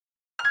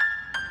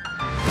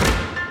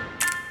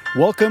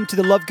Welcome to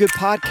the Love Good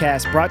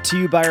podcast, brought to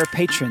you by our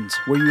patrons,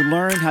 where you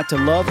learn how to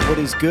love what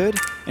is good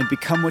and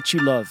become what you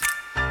love.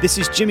 This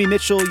is Jimmy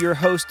Mitchell, your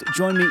host.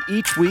 Join me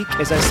each week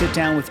as I sit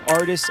down with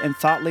artists and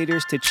thought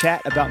leaders to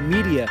chat about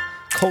media,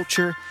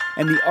 culture,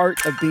 and the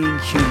art of being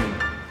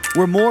human.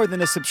 We're more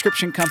than a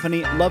subscription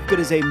company. Love Good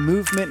is a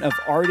movement of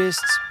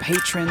artists,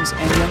 patrons,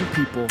 and young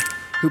people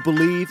who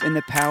believe in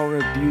the power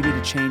of beauty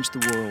to change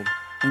the world.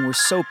 And we're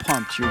so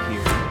pumped you're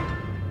here.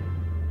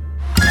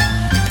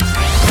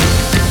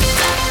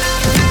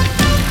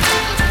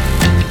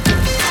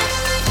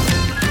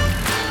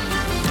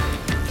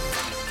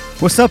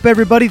 What's up,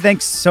 everybody?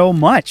 Thanks so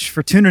much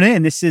for tuning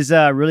in. This is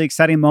a really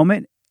exciting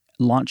moment,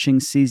 launching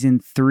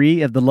season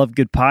 3 of the Love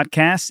Good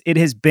podcast. It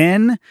has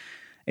been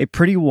a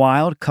pretty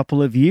wild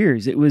couple of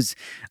years. It was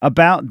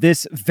about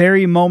this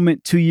very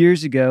moment 2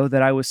 years ago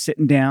that I was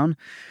sitting down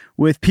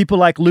with people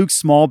like Luke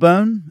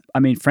Smallbone.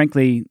 I mean,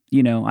 frankly,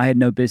 I had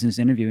no business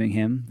interviewing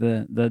him,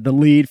 the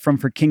lead from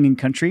For King and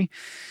Country.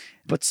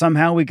 But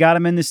somehow we got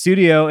him in the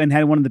studio and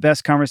had one of the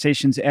best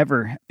conversations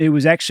ever. It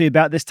was actually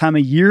about this time a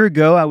year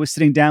ago. I was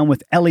sitting down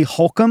with Ellie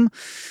Holcomb,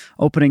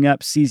 opening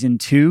up season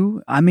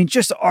 2. I mean,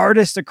 just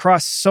artists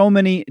across so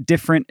many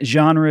different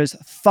genres,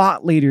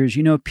 thought leaders,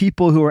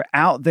 people who are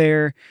out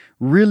there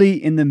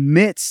really in the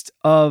midst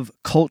of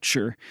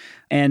culture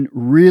and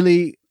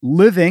really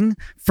living,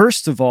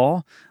 first of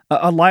all,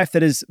 a life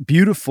that is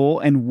beautiful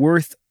and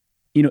worth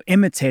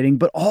imitating,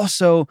 but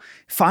also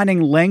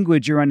finding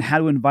language around how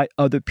to invite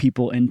other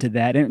people into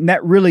that. And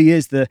that really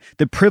is the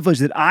privilege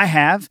that I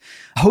have.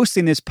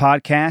 Hosting this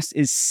podcast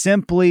is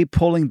simply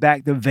pulling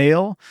back the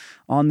veil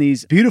on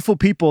these beautiful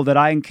people that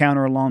I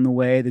encounter along the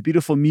way, the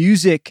beautiful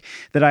music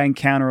that I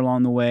encounter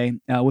along the way,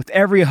 with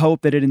every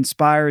hope that it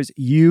inspires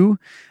you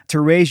to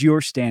raise your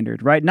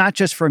standard, right? Not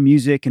just for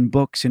music and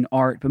books and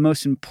art, but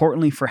most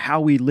importantly for how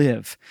we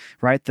live,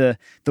 right? The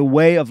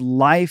way of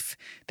life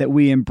that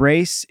we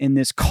embrace in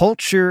this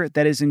culture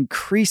that is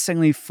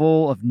increasingly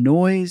full of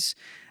noise,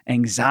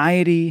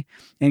 anxiety,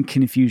 and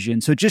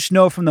confusion. So just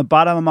know from the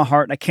bottom of my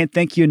heart, I can't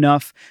thank you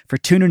enough for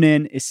tuning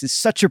in. This is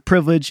such a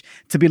privilege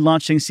to be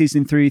launching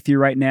season 3 with you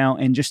right now.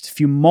 In just a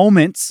few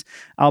moments,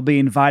 I'll be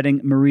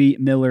inviting Marie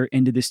Miller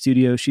into the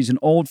studio. She's an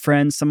old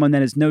friend, someone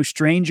that is no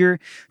stranger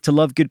to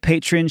Love Good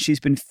patrons. She's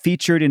been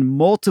featured in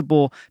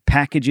multiple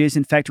packages.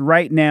 In fact,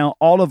 right now,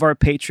 all of our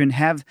patrons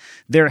have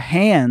their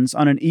hands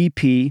on an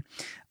EP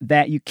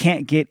that you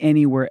can't get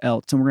anywhere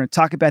else. And we're going to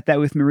talk about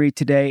that with Marie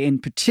today.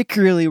 And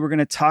particularly, we're going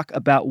to talk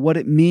about what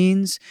it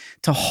means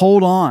to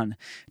hold on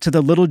to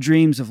the little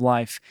dreams of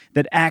life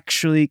that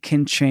actually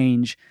can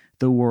change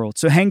the world.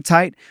 So hang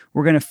tight.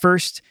 We're going to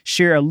first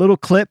share a little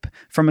clip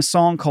from a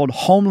song called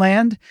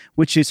Homeland,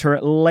 which is her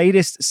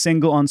latest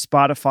single on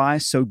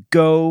Spotify. So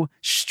go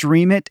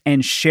stream it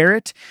and share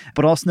it,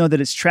 but also know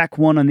that it's track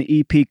 1 on the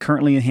EP,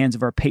 currently in the hands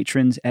of our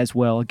patrons as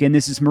well. Again,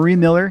 this is Marie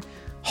Miller,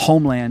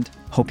 Homeland.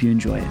 Hope you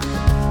enjoy it.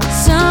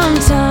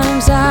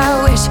 Sometimes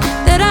I wish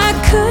that I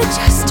could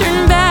just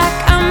turn back.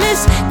 I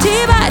miss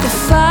tea by the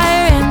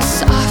fire and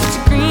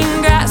soft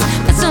green grass.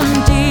 But some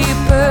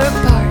deeper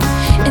part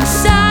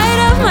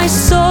inside of my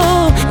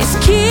soul is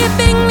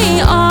keeping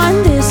me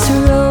on this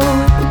road.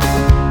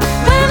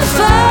 When the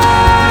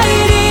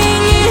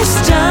fighting is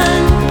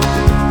done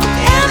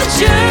and the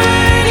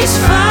journey's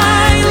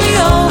finally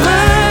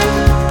over,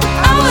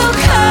 I will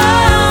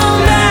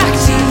come back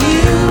to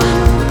you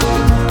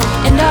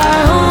and our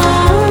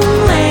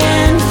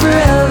homeland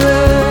forever.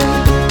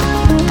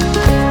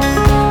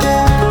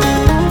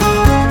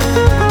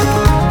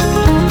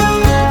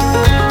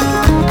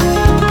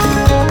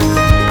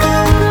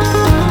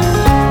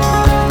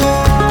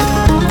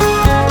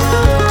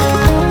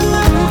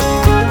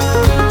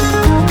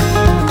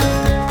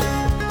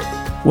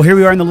 Well, here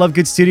we are in the Love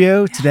Good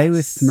studio today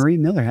with Marie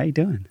Miller. How you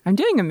doing? I'm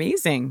doing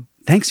amazing.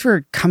 Thanks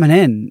for coming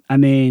in. I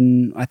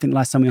mean, I think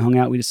last time we hung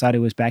out, we decided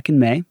it was back in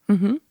May.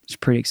 Mm-hmm. It's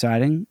pretty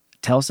exciting.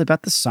 Tell us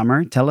about the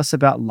summer. Tell us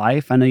about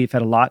life. I know you've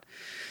had a lot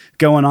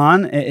going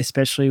on,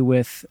 especially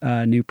with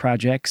new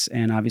projects.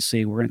 And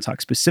obviously, we're going to talk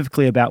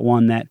specifically about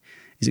one that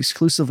is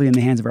exclusively in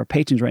the hands of our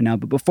patrons right now.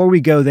 But before we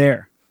go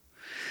there,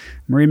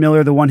 Marie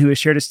Miller, the one who has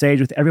shared a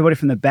stage with everybody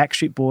from the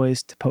Backstreet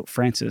Boys to Pope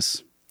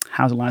Francis.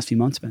 How's the last few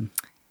months been?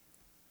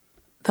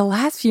 The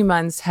last few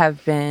months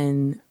have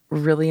been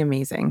really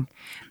amazing,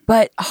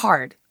 but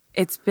hard.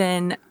 It's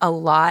been a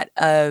lot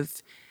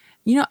of,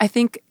 I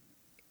think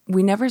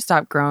we never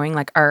stop growing.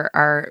 Like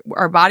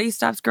our body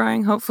stops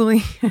growing,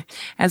 hopefully,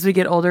 as we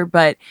get older,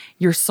 but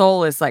your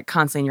soul is like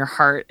constantly, and your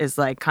heart is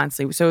like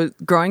constantly. So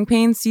growing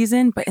pain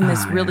season, but in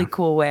this really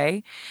cool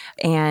way.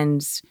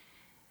 And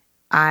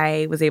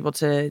I was able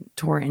to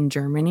tour in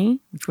Germany,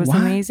 which was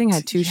amazing. I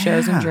had 2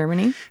 shows in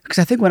Germany. Because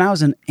I think when I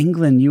was in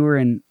England, you were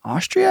in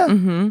Austria?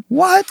 Mm-hmm.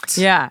 What?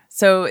 Yeah.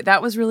 So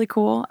that was really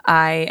cool.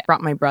 I brought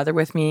my brother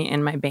with me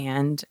in my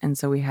band, and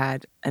so we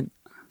had a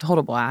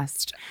total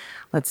blast.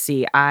 Let's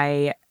see.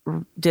 I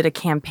did a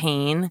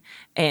campaign,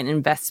 an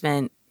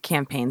investment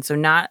campaign. So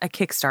not a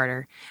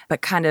Kickstarter,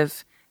 but kind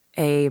of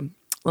a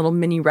little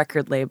mini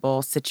record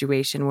label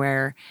situation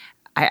where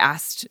I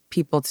asked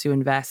people to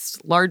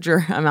invest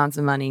larger amounts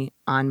of money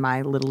on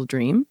my little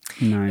dream.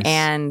 Nice.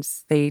 And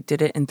they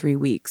did it in 3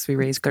 weeks. We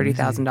raised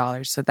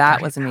 $30,000. So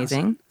that was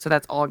amazing. So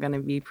that's all going to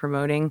be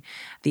promoting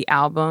the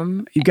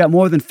album. You got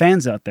more than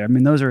fans out there. I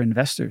mean, those are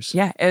investors.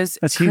 Yeah, it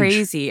was huge.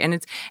 crazy.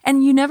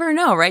 And you never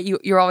know, right?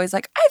 You're always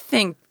like, I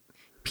think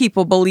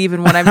people believe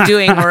in what I'm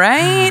doing,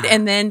 right?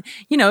 And then,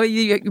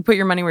 you put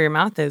your money where your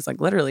mouth is,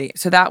 like literally.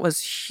 So that was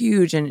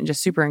huge and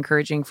just super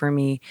encouraging for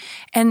me.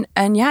 And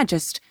yeah,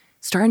 just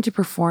starting to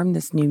perform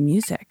this new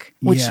music,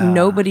 which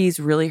nobody's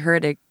really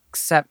heard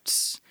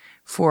except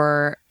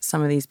for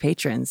some of these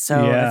patrons.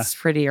 So it's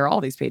pretty, or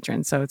all these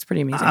patrons. So it's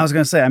pretty amazing. I was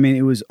going to say, I mean,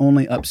 it was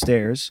only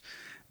upstairs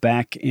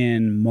back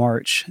in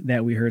March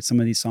that we heard some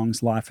of these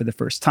songs live for the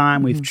first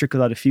time. We've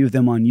trickled out a few of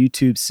them on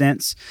YouTube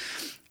since.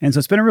 And so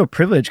it's been a real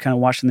privilege kind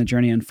of watching the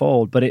journey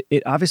unfold, but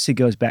it obviously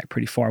goes back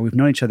pretty far. We've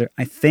known each other,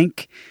 I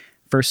think,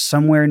 for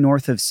somewhere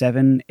north of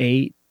 7,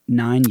 8,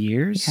 9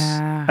 years.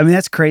 Yeah. I mean,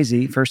 that's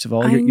crazy, first of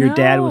all. Your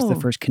dad was the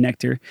first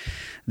connector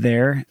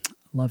there.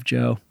 Love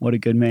Joe. What a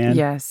good man.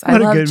 Yes, I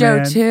love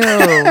Joe too.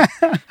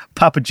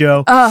 Papa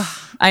Joe.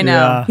 Oh, I know.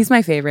 Yeah. He's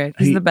my favorite.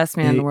 He's the best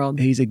man in the world.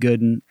 He's a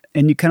good one.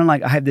 And you kind of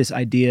like, I have this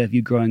idea of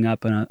you growing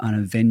up on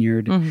a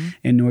vineyard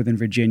in Northern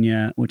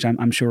Virginia, which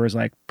I'm sure is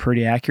like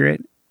pretty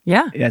accurate.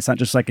 Yeah. It's not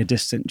just like a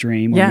distant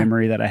dream or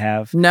memory that I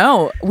have.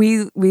 No,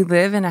 we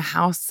live in a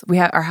house.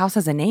 Our house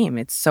has a name.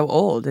 It's so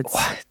old.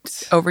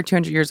 It's over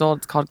 200 years old.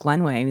 It's called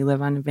Glenway. We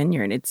live on a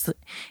vineyard.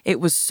 It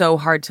was so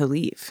hard to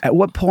leave. At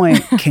what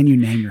point can you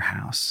name your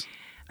house?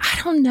 I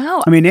don't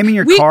know. I mean, naming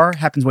your car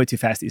happens way too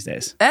fast these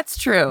days. That's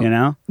true. You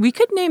know? We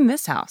could name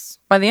this house.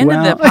 By the end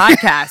of the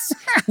podcast,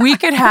 we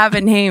could have a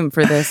name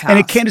for this house. And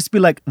it can't just be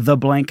like the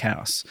blank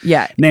house.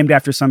 Yeah. Named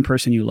after some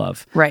person you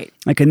love. Right.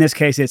 Like in this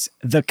case, it's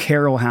the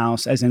Karol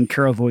House, as in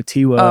Karol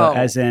Wojtyła,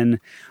 as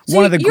in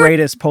one of the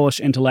greatest Polish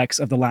intellects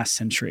of the last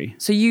century.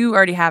 So you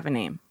already have a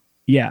name.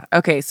 Yeah.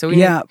 Okay, so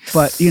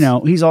but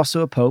he's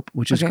also a pope,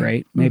 which is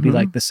great. Maybe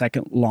like the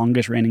second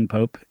longest reigning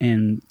pope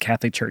in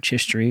Catholic Church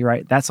history,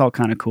 right? That's all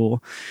kind of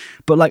cool.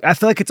 But like, I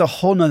feel like it's a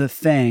whole nother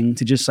thing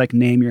to just like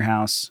name your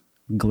house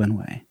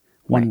Glenway.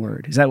 One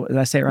word. Did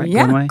I say it right?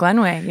 Yeah, Glenway?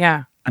 Glenway,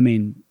 yeah. I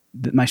mean,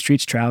 my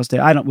street's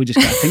Trousdale. We just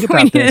got to think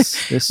about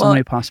this. There's so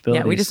many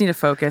possibilities. Yeah, we just need to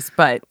focus,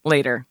 but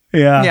later.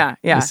 Yeah.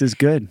 Yeah. This is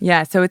good.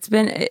 Yeah, so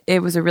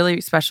it was a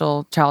really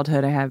special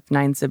childhood. I have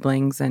 9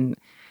 siblings and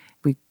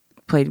we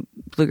played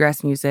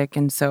bluegrass music.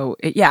 And so,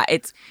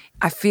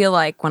 I feel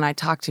like when I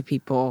talk to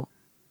people,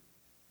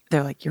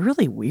 they're like, you're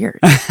really weird.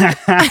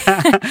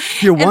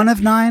 You're one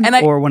of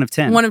 9 or one of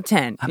 10? One of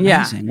 10,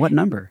 Amazing. What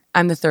number?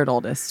 I'm the third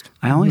oldest.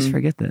 I always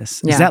forget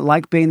this. Yeah. Is that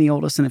like being the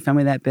oldest in a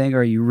family that big, or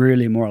are you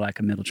really more like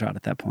a middle child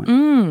at that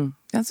point?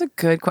 That's a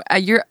good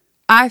question.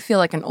 I feel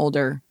like an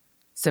older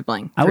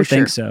sibling. I would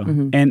think so.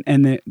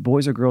 And the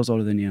boys or girls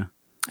older than you?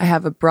 I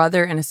have a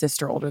brother and a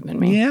sister older than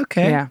me. Yeah,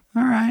 okay. Yeah.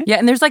 All right. Yeah,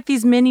 and there's like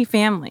these mini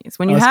families.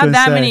 When you have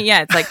that many,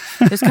 it's like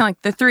there's kind of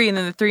like the 3 and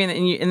then the 3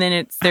 and then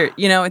it's there.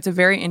 It's a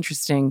very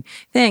interesting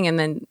thing. And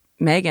then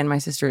Megan, my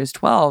sister, is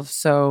 12,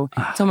 so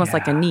it's almost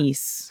like a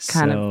niece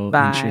kind of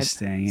vibe.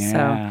 Interesting.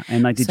 Yeah.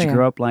 And like, did you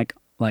grow up like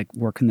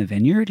work in the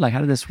vineyard? Like, how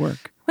did this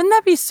work? Wouldn't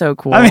that be so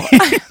cool? I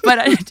mean,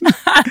 but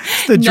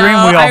it's the dream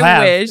we all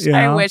have.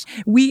 I wish.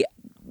 We,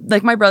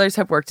 like, my brothers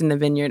have worked in the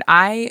vineyard.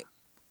 I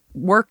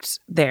worked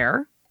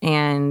there.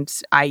 And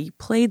I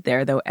played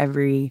there though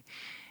every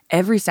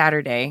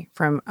Saturday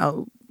from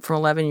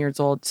 11 years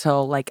old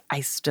till like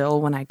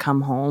when I come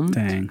home,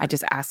 I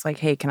just ask like,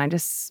 hey, can I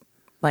just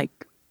like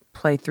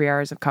play 3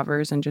 hours of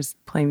covers and just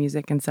play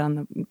music and sit on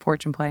the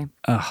porch and play?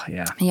 Oh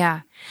yeah, yeah.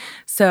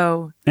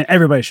 So and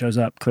everybody shoes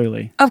up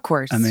clearly. Of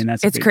course, I mean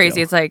it's crazy.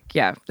 Deal. It's like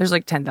there's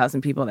like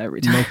 10,000 people there every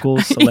time. Local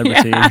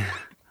celebrity.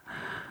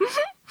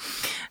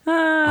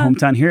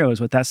 Hometown hero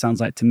is what that sounds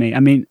like to me. I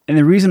mean, and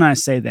the reason I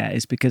say that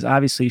is because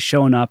obviously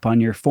showing up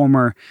on your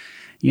former,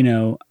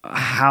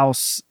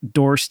 house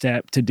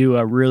doorstep to do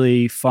a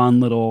really fun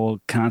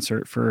little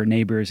concert for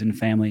neighbors and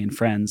family and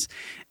friends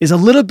is a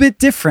little bit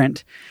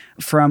different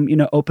from,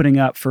 opening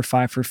up for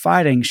Five for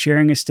Fighting,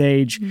 sharing a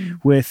stage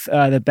with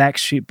the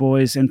Backstreet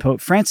Boys and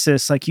Pope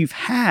Francis. Like, you've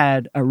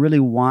had a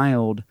really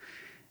wild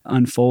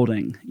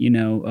unfolding,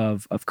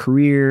 of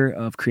career,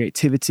 of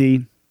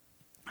creativity.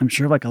 I'm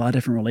sure like a lot of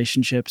different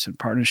relationships and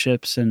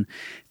partnerships and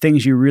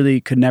things you really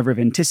could never have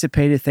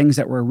anticipated, things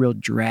that were a real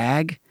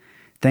drag,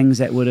 things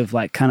that would have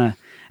like kind of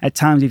at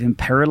times even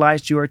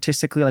paralyzed you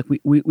artistically. Like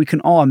we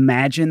can all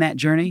imagine that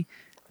journey,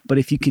 but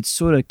if you could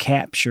sort of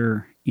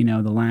capture,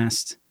 the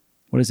last,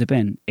 what has it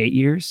been, 8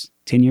 years,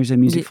 10 years of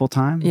music full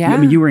time? Yeah. I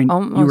mean, you were in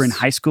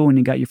high school when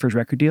you got your first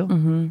record deal.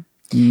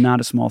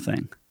 Not a small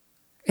thing.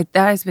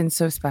 That has been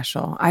so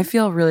special. I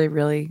feel really,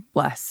 really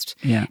blessed.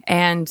 Yeah.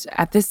 And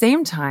at the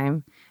same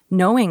time,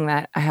 knowing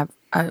that I have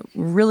a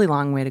really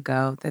long way to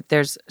go, that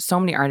there's so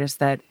many artists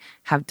that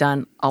have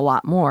done a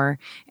lot more.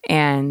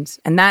 And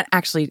that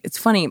actually, it's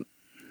funny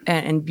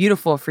and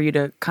beautiful for you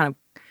to kind of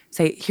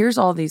say, here's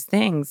all these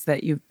things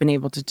that you've been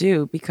able to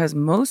do, because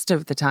most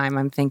of the time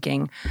I'm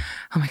thinking,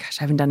 oh my gosh,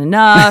 I haven't done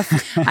enough.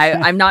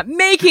 I'm not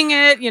making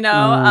it,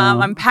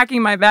 I'm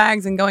packing my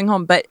bags and going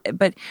home. But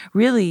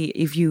really,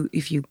 if you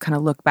kind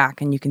of look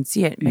back and you can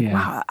see it, like,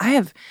 wow, I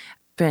have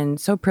been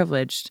so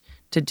privileged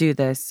to do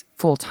this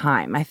full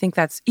time. I think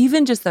that's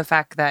even just the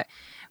fact that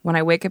when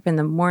I wake up in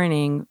the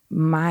morning,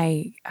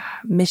 my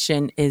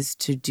mission is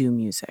to do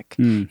music.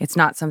 It's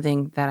not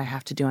something that I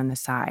have to do on the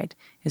side.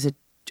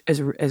 Is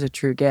a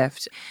true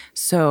gift.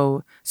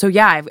 So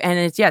yeah,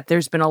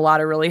 there's been a lot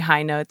of really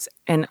high notes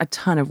and a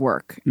ton of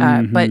work.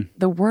 But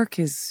the work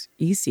is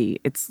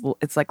easy. It's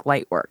like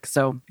light work.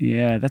 So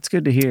yeah, that's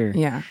good to hear.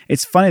 Yeah.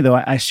 It's funny though,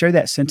 I share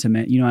that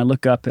sentiment. I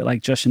look up at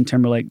like Justin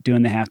Timberlake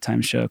doing the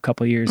halftime show a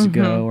couple of years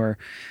ago, or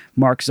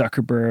Mark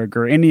Zuckerberg,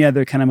 or any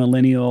other kind of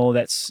millennial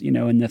that's,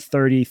 in the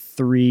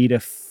 33 to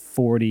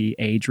 40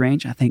 age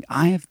range. I think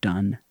I have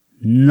done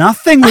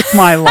nothing with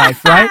my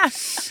life, right?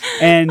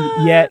 And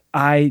yet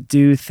I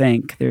do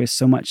think there is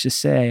so much to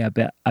say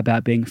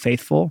about being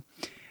faithful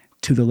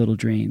to the little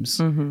dreams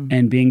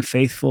and being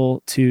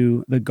faithful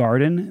to the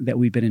garden that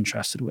we've been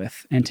entrusted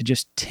with, and to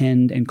just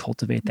tend and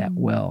cultivate that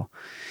well.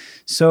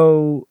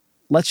 So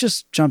let's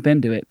just jump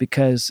into it,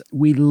 because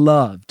we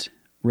loved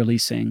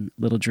releasing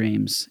Little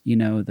Dreams,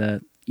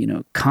 the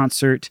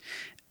concert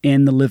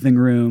in the living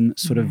room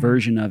sort of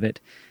version of it.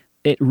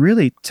 It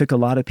really took a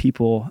lot of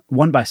people,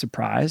 one, by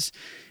surprise,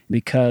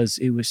 because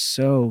it was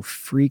so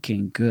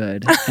freaking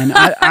good. And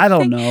I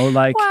don't know,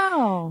 like,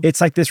 wow. It's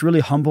like this really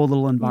humble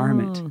little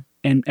environment.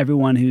 And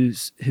everyone who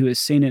has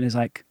seen it is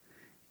like,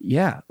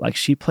 yeah, like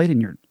she played in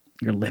your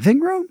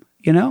living room,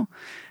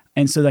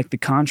 And so like the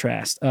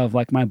contrast of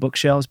like my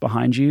bookshelves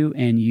behind you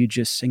and you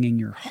just singing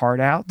your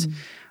heart out.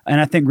 And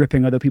I think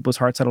ripping other people's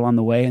hearts out along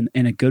the way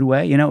in a good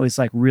way, is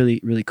like really,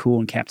 really cool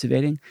and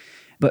captivating.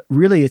 But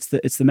really, it's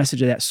the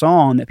message of that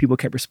song that people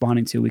kept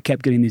responding to. We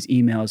kept getting these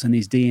emails and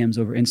these DMs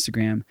over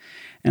Instagram.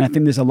 And I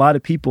think there's a lot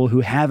of people who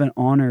haven't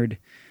honored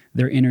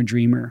their inner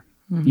dreamer.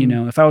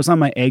 If I was on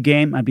my A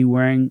game, I'd be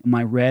wearing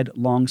my red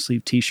long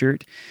sleeve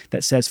T-shirt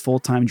that says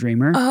 "Full-Time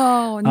Dreamer."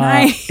 Oh,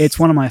 nice. It's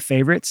one of my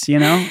favorites,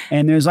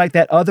 And there's like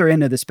that other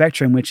end of the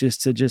spectrum, which is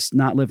to just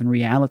not live in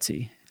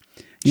reality.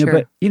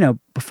 Sure. But,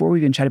 before we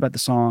even chat about the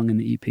song and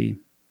the EP,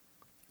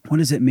 what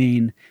does it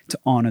mean to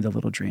honor the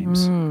little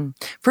dreams?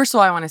 First of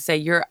all, I want to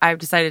say I've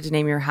decided to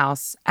name your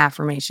house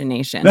Affirmation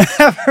Nation.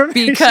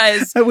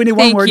 Because we need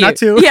one word, not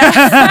two.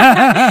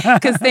 Yeah.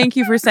 Because thank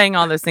you for saying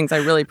all those things. I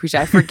really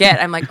appreciate it. I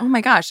forget. I'm like, oh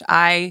my gosh,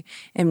 I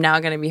am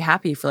now going to be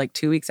happy for like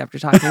 2 weeks after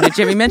talking to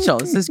Jimmy Mitchell.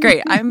 This is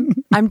great.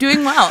 I'm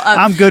doing well.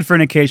 I'm good for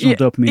an occasional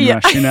dopamine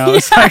rush,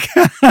 It's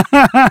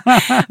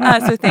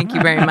like so thank you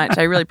very much.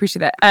 I really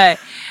appreciate that.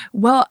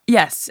 Well,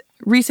 yes.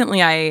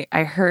 Recently,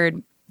 I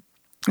heard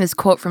this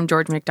quote from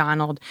George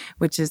MacDonald,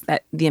 which is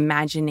that the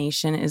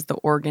imagination is the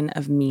organ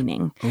of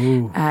meaning.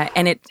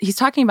 And he's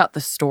talking about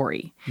the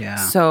story. Yeah.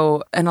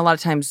 So, and a lot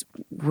of times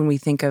when we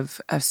think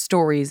of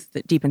stories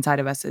that deep inside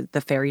of us is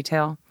the fairy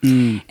tale.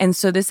 And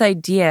so this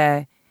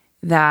idea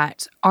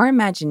that our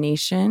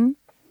imagination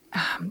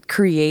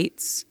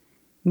creates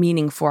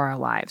meaning for our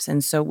lives.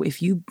 And so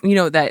if you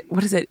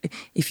what is it?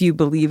 If you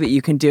believe it,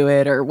 you can do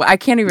it, or I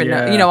can't even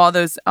know, all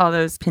those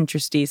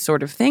Pinteresty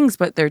sort of things,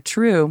 but they're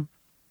true.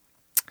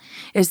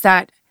 Is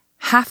that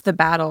half the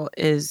battle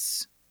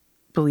is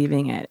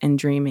believing it and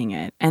dreaming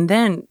it. And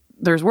then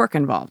there's work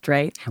involved,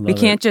 right? We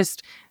can't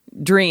just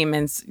dream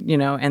and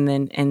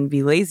then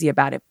be lazy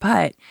about it,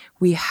 but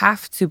we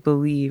have to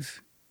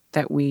believe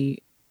that we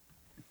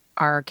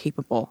are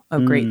capable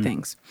of great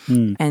things.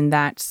 And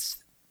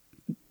that's,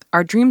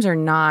 our dreams are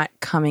not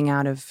coming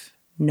out of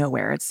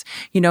nowhere. It's,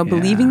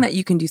 believing that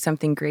you can do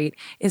something great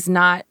is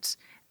not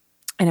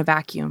in a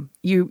vacuum.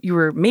 You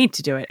were made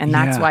to do it, and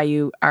that's why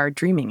you are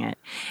dreaming it.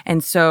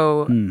 And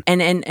so,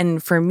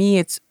 and for me,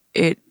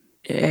 it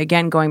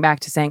again, going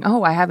back to saying,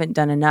 oh, I haven't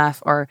done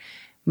enough, or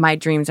my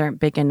dreams aren't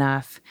big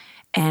enough,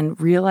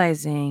 and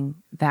realizing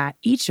that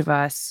each of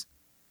us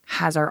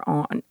has our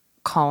own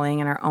calling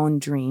and our own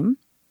dream,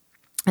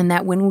 and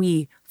that when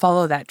we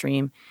follow that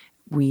dream,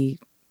 we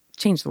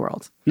change the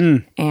world.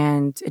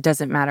 And it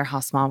doesn't matter how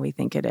small we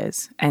think it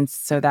is. And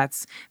so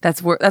that's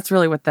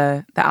really what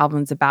the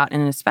album's about.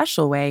 And in a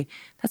special way,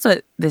 that's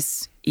what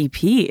this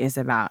EP is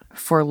about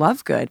for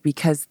Love Good,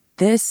 because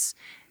this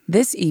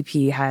EP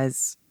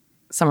has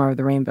Summer of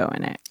the Rainbow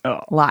in it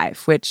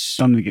live, which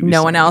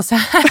no one else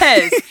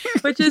has,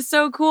 which is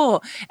so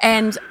cool.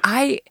 And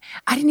I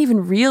didn't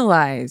even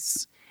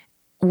realize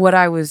what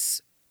I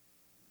was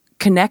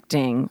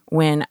connecting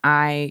when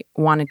I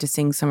wanted to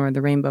sing Summer of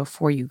the Rainbow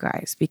for you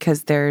guys,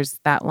 because there's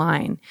that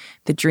line,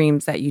 the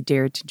dreams that you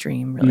dared to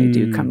dream really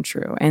do come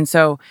true. And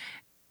so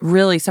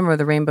really Summer of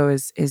the Rainbow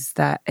is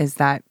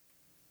that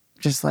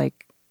just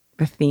like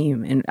the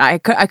theme. And I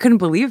couldn't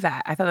believe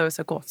that. I thought that was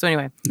so cool. So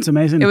anyway, it's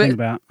amazing to think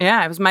about.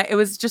 Yeah, it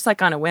was just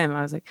like on a whim.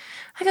 I was like,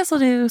 I guess I'll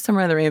do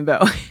Summer of the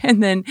Rainbow.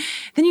 And then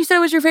you said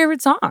it was your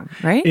favorite song,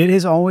 right? It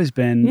has always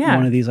been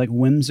one of these like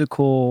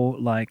whimsical,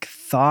 like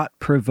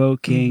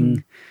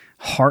thought-provoking,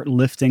 heart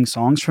lifting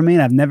songs for me.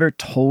 And I've never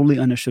totally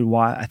understood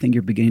why. I think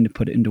you're beginning to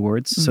put it into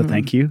words. So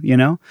thank you,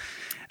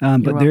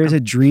 but there is a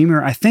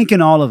dreamer, I think,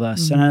 in all of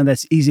us. And I know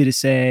that's easy to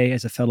say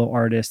as a fellow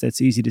artist.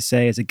 That's easy to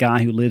say as a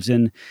guy who lives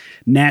in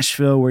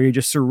Nashville, where you're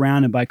just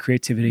surrounded by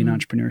creativity and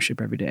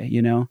entrepreneurship every day,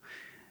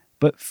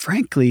 But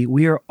frankly,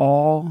 we are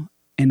all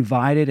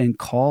invited and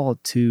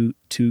called to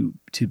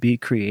be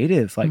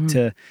creative, like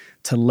to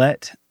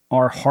let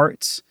our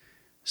hearts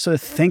sort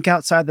of think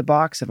outside the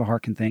box, if a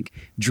heart can think,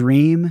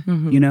 dream,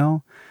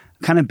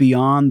 kind of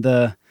beyond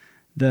the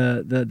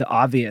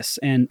obvious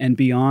and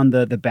beyond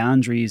the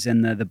boundaries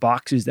and the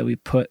boxes that we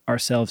put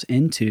ourselves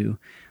into,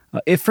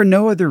 if for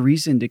no other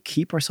reason to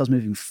keep ourselves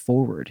moving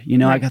forward.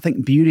 Like I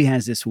think beauty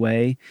has this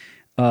way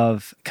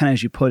of kind of,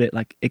 as you put it,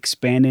 like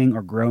expanding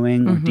or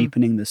growing or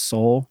deepening the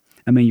soul.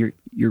 I mean,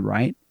 you're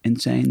right in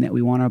saying that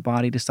we want our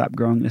body to stop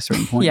growing at a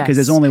certain point, because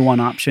there's only one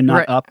option,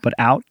 not up, but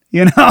out,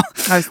 I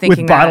was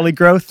thinking with bodily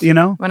growth,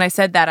 When I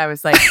said that, I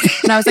was like,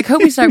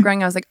 hope we start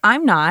growing. I was like,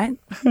 I'm not,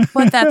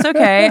 but that's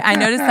okay. I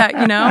noticed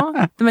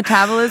that, the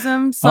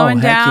metabolism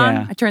slowing down.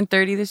 Yeah. I turned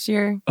 30 this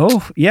year.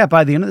 Oh, yeah.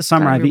 By the end of the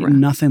summer, I've eaten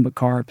nothing but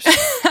carbs.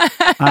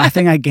 I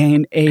think I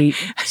gained 8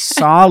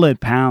 solid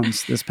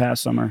pounds this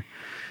past summer.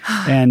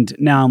 And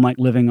now I'm like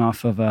living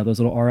off of those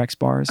little RX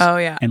bars. Oh,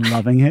 yeah. And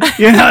loving it.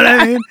 You know what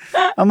I mean?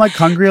 I'm like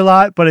hungry a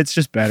lot, but it's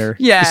just better.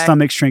 Yeah. The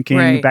stomach's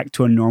shrinking back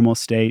to a normal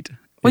state.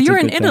 Well, you're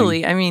in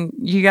Italy. I mean,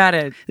 you got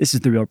to... This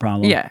is the real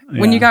problem. Yeah.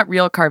 When you got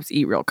real carbs,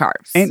 eat real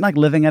carbs. Ain't like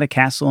living at a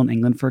castle in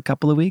England for a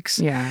couple of weeks.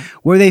 Yeah.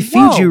 Where they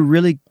feed you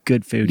really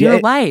good food. Your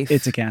life.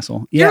 It's a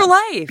castle. Your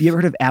life. You ever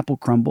heard of apple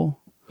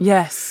crumble?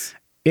 Yes.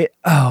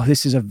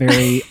 This is a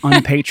very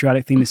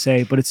unpatriotic thing to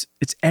say, but it's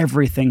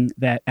everything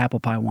that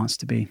apple pie wants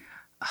to be.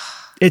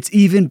 It's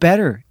even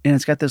better. And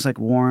it's got this like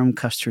warm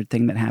custard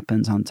thing that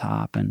happens on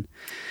top. And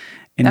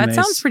anyways, that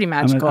sounds pretty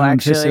magical, I'm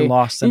actually. just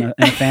lost in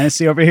a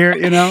fantasy over here,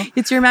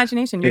 It's your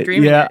imagination. You're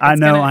dreaming. Yeah, I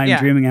know. I'm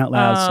dreaming out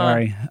loud.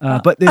 Sorry.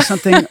 But there's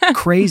something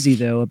crazy,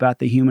 though, about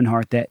the human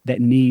heart that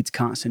needs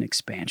constant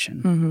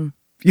expansion.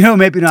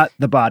 Maybe not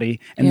the body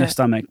and the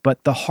stomach,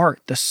 but the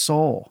heart, the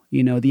soul,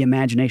 the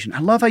imagination. I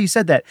love how you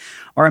said that.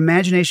 Our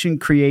imagination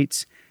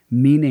creates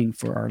meaning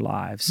for our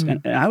lives.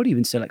 And I would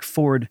even say like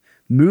forward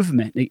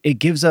movement. It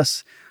gives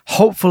us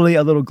hopefully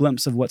a little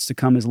glimpse of what's to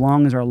come, as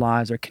long as our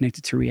lives are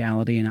connected to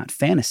reality and not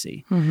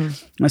fantasy.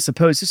 I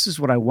suppose this is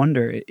what I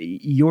wonder.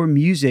 Your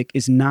music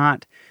is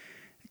not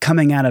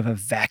coming out of a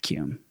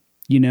vacuum,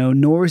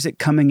 nor is it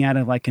coming out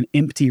of like an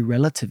empty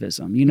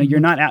relativism. You're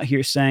not out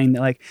here saying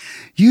that like,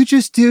 you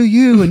just do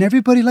you and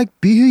everybody like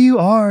be who you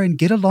are and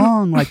get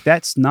along. Like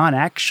that's not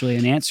actually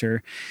an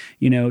answer,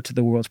 to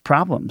the world's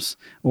problems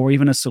or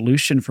even a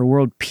solution for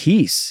world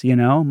peace,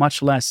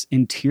 much less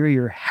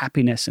interior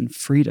happiness and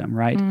freedom,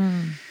 right?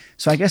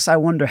 So I guess I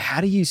wonder,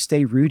 how do you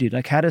stay rooted?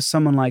 Like how does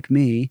someone like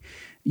me,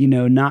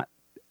 not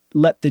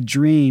let the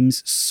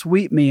dreams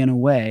sweep me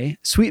away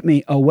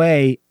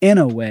in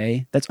a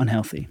way that's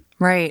unhealthy?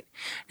 Right.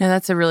 No,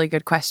 that's a really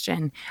good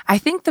question. I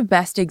think the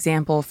best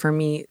example for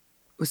me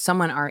was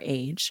someone our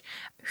age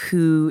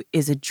who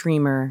is a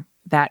dreamer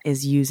that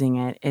is using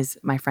it is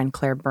my friend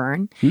Claire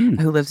Byrne,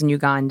 who lives in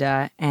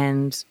Uganda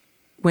and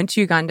went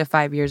to Uganda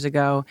 5 years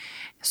ago,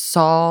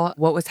 saw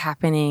what was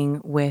happening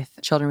with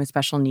children with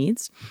special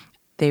needs.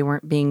 They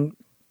weren't being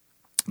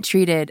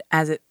treated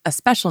as a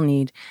special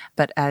need,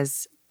 but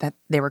as that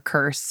they were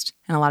cursed,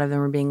 and a lot of them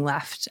were being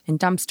left in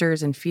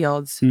dumpsters and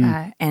fields.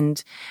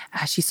 And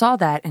she saw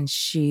that, and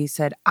she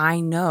said, I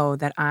know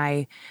that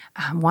I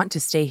want to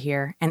stay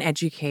here and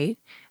educate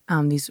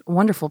these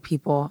wonderful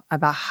people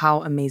about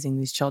how amazing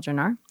these children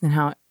are and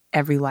how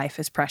every life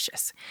is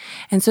precious.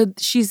 And so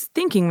she's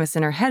thinking this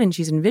in her head, and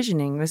she's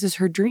envisioning this is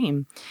her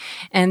dream.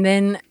 And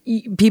then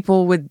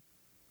people would,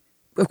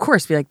 of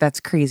course, be like, that's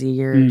crazy.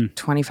 You're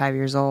 25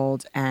 years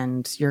old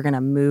and you're going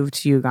to move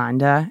to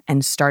Uganda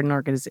and start an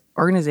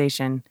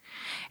organization.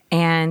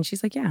 And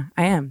she's like, yeah,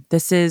 I am.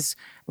 This is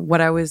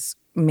what I was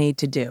made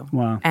to do.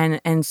 Wow.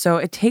 And so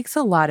it takes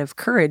a lot of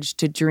courage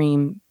to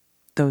dream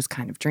those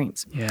kind of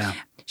dreams. Yeah.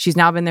 She's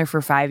now been there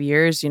for 5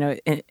 years.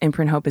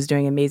 Imprint Hope is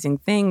doing amazing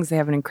things. They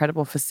have an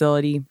incredible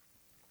facility,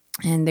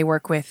 and they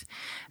work with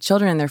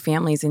children and their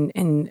families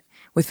and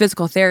with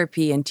physical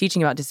therapy and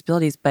teaching about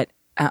disabilities, but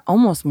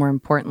almost more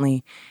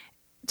importantly,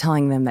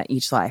 telling them that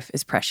each life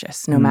is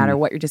precious, no matter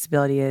what your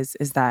disability is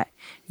that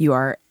you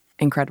are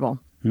incredible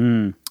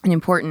and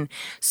important.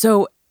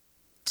 So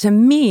to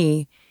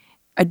me,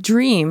 a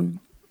dream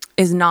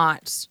is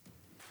not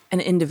an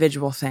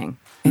individual thing.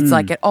 It's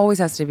like it always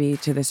has to be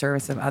to the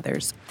service of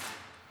others.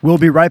 We'll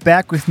be right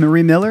back with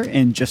Marie Miller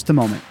in just a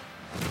moment.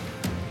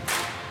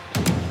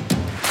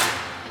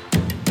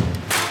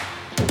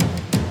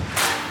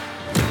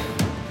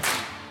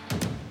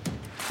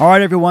 All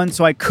right, everyone.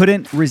 So I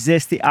couldn't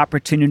resist the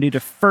opportunity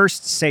to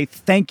first say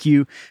thank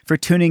you for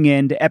tuning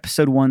in to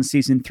episode 1,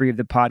 season 3 of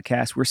the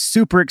podcast. We're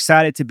super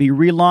excited to be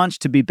relaunched,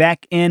 to be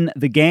back in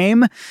the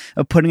game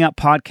of putting out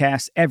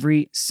podcasts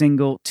every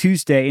single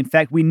Tuesday. In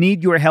fact, we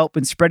need your help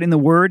in spreading the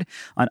word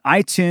on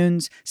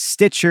iTunes,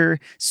 Stitcher,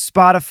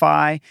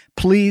 Spotify.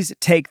 Please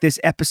take this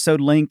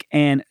episode link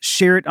and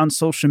share it on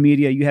social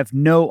media. You have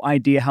no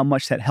idea how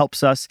much that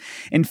helps us.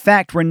 In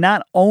fact, we're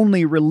not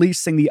only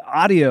releasing the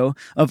audio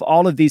of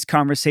all of these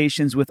conversations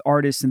with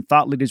artists and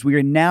thought leaders, we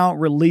are now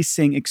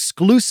releasing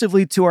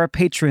exclusively to our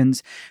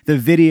patrons the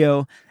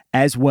video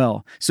as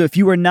well. So if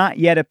you are not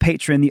yet a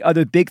patron, the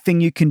other big thing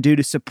you can do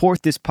to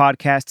support this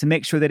podcast to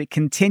make sure that it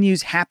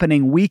continues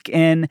happening week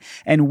in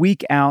and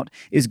week out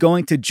is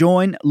going to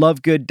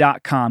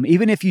joinlovegood.com.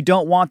 Even if you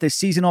don't want the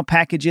seasonal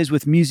packages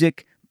with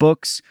music,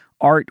 books,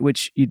 art,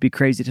 which you'd be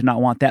crazy to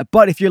not want that.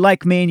 But if you're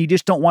like me and you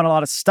just don't want a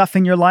lot of stuff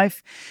in your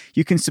life,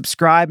 you can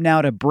subscribe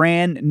now to a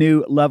brand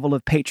new level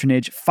of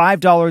patronage,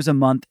 $5 a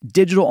month,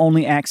 digital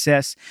only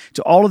access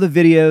to all of the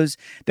videos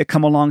that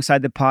come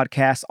alongside the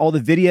podcast, all the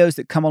videos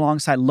that come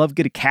alongside Love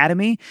Good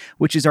Academy,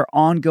 which is our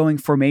ongoing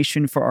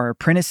formation for our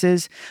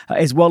apprentices,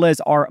 as well as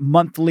our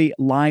monthly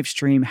live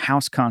stream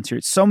house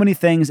concerts. So many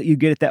things that you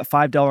get at that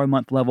 $5 a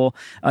month level.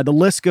 The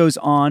list goes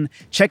on.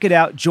 Check it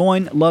out,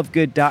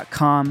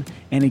 joinlovegood.com.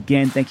 And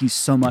again, thank you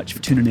so much for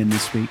tuning in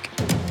this week.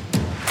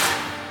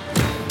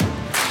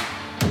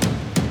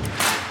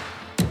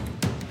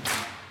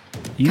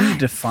 You need to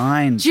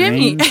define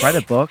Jimmy. dreams, write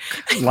a book,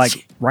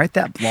 like write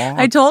that blog.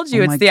 I told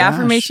you, Oh it's my the gosh.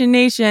 Affirmation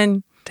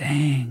Nation.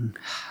 Dang.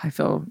 I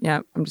feel,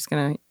 I'm just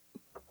going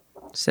to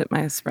sip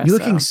my espresso. You're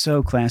looking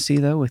so classy,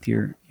 though, with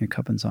your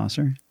cup and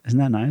saucer. Isn't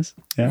that nice?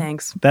 Yeah.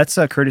 Thanks. That's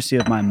a courtesy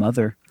of my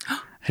mother,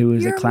 who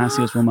is the Your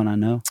classiest woman I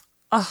know.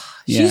 Oh,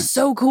 Yeah. she's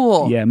so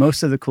cool. Yeah,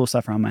 most of the cool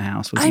stuff around my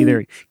house was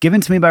either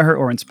given to me by her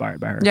or inspired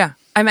by her. Yeah,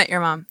 I met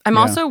your mom. I'm Yeah.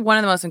 also one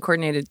of the most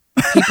uncoordinated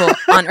people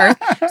on earth.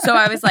 So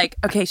I was like,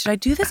 okay, should I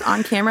do this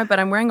on camera? But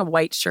I'm wearing a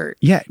white shirt.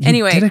 Yeah, you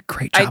Anyway, did a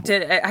great job. I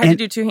did. I had to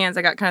do two hands.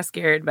 I got kind of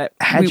scared, but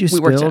Had you we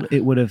worked spilled, it.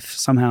 it would have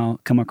somehow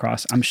come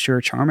across, I'm sure,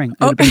 charming. It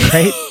would have been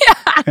great.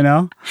 You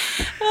know?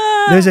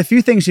 There's a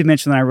few things you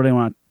mentioned that I really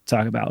want to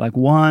talk about. Like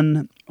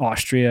one,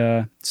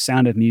 Austria,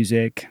 Sound of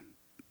Music,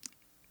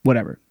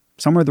 whatever.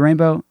 Somewhere the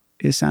Rainbow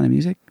is Sound of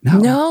Music?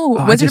 No,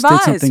 I Wizard just of did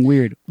Oz. something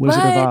weird.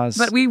 Wizard of Oz.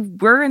 But we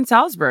were in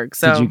Salzburg,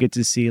 so Did you get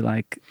to see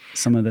like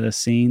some of the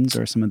scenes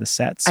or some of the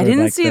sets? I or,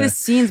 didn't like, see the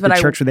scenes, but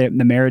the church where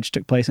the marriage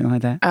took place, anything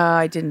like that?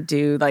 I didn't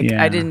do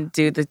Yeah. I didn't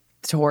do the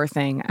tour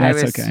thing. That's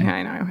I was okay.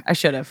 I know. I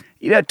should have.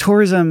 Yeah,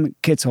 tourism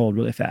gets old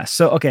really fast.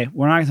 So, okay,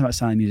 we're not going to talk about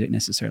Sound of Music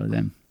necessarily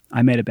then.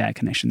 I made a bad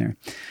connection there.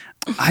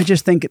 I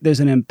just think there's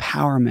an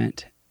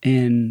empowerment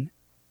in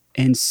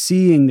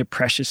seeing the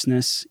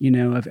preciousness,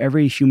 of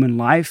every human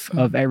life,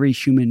 of every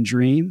human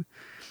dream.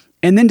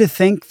 And then to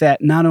think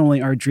that not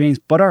only our dreams,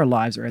 but our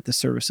lives are at the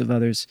service of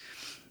others.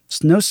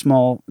 It's no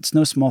small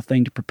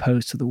thing to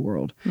propose to the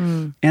world.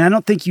 And I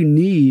don't think you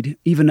need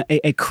even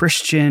a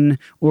Christian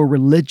or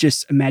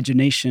religious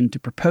imagination to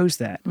propose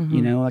that.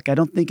 I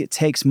don't think it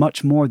takes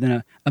much more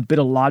than a bit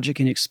of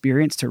logic and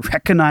experience to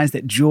recognize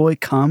that joy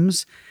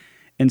comes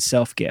in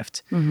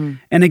self-gift. And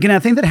again, I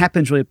think that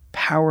happens really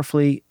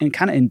powerfully and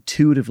kind of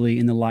intuitively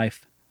in the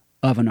life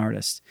of an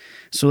artist.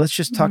 So let's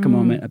just talk a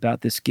moment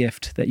about this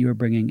gift that you are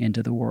bringing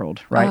into the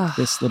world, right?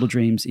 This Little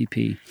Dreams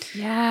EP.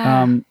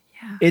 Yeah.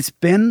 It's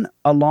been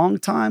a long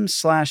time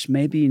 /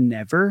 maybe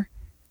never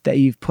that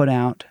you've put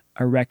out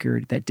a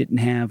record that didn't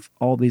have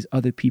all these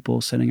other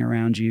people sitting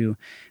around you,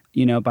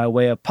 by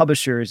way of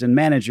publishers and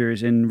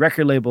managers and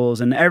record labels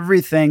and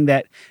everything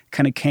that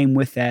kind of came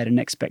with that and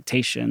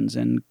expectations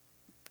and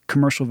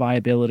commercial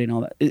viability and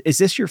all that. Is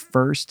this your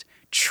first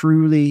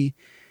truly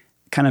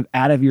kind of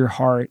out of your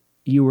heart,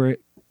 you were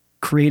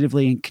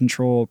creatively in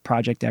control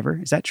project ever?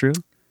 Is that true?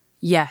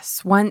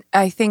 Yes.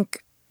 I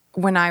think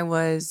when I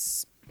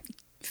was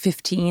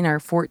 15 or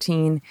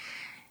 14,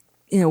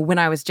 when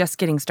I was just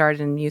getting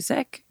started in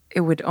music, it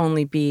would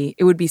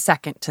be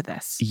second to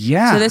this.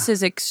 Yeah. So this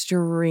is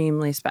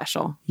extremely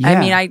special. Yeah. I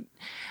mean,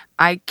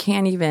 I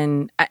can't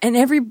even, and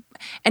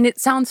it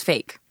sounds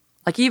fake.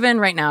 Like even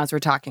right now as we're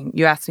talking,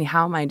 you asked me,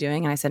 how am I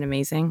doing? And I said,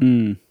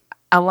 amazing.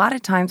 A lot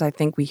of times I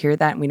think we hear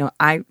that and we know,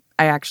 I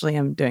actually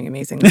am doing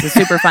amazing. This is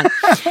super fun.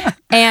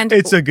 And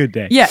It's a good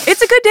day. yeah,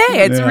 it's a good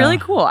day. It's Yeah. really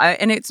cool.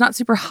 And it's not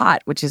super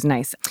hot, which is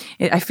nice.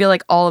 I feel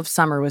like all of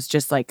summer was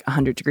just like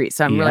 100 degrees.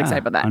 So I'm really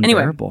excited about that.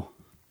 Unbearable.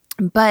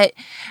 Anyway,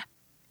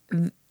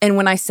 and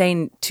when I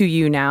say to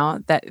you now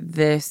that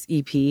this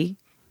EP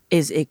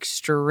is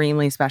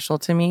extremely special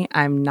to me,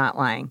 I'm not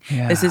lying.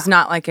 Yeah. This is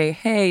not like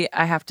hey,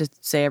 I have to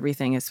say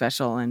everything is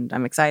special and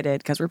I'm excited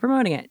because we're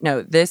promoting it.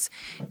 No, this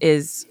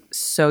is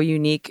so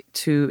unique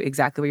to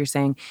exactly what you're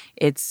saying.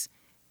 It's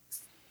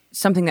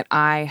something that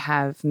I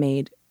have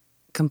made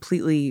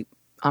completely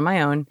on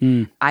my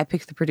own. I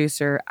picked the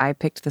producer. I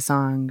picked the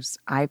songs.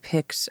 I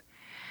picked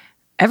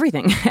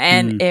everything.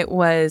 And it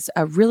was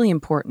really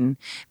important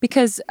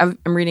because I'm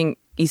reading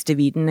East of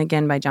Eden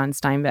again by John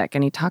Steinbeck,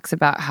 and he talks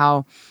about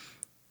how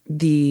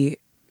the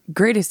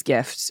greatest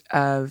gift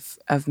of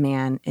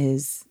man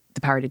is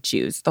the power to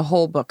choose. The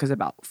whole book is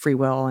about free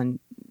will, and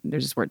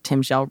there's this word,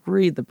 Tim Shell,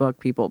 read the book,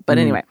 people. But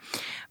anyway,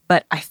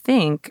 but I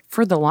think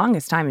for the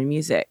longest time in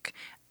music,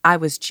 I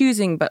was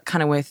choosing, but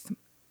kind of with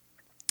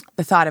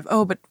the thought of,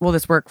 oh, but will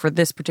this work for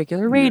this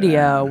particular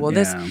radio? Will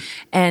this?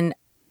 And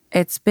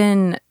it's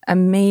been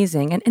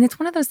amazing. And it's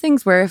one of those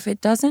things where if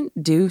it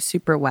doesn't do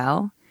super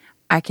well,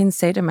 I can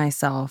say to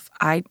myself,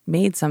 I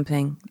made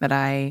something that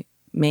I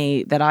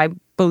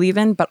believe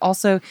in, but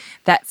also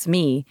that's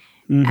me.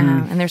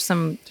 And there's a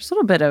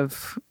little bit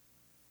of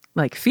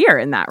like fear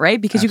in that,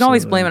 right? Because you can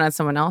always blame it on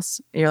someone else.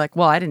 You're like,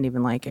 well, I didn't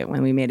even like it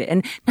when we made it.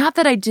 And not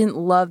that I didn't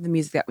love the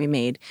music that we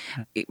made.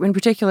 In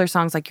particular,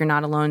 songs like You're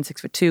Not Alone,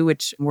 6'2",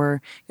 which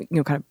were,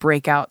 kind of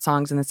breakout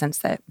songs in the sense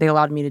that they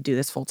allowed me to do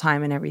this full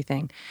time and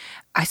everything.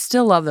 I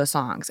still love those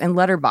songs. And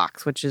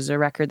Letterbox, which is a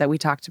record that we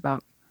talked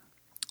about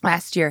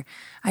last year,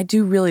 I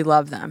do really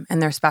love them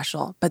and they're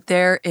special. But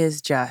there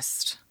is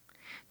just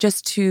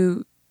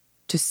to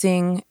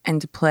sing and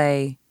to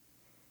play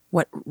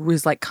what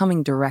was like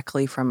coming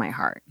directly from my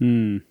heart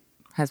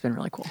has been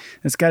really cool.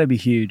 It's got to be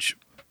huge.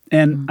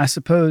 And I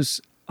suppose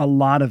a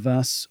lot of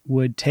us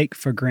would take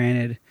for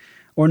granted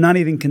or not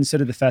even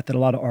consider the fact that a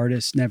lot of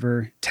artists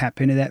never tap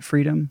into that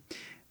freedom.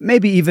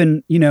 Maybe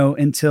even,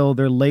 until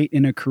they're late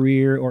in a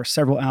career or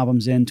several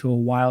albums into a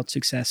wild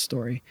success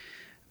story.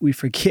 We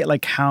forget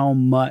like how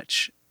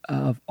much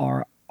of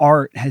our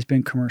art has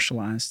been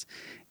commercialized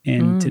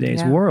in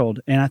today's world.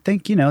 And I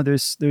think,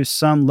 there's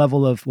some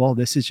level of, well,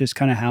 this is just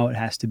kind of how it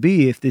has to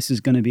be. If this is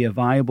going to be a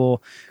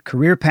viable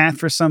career path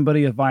for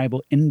somebody, a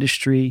viable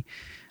industry,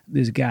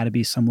 there's got to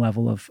be some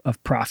level of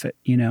profit,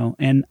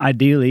 and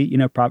ideally,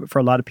 profit for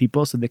a lot of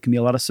people so there can be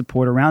a lot of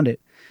support around it.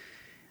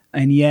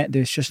 And yet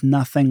there's just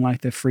nothing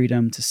like the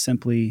freedom to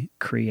simply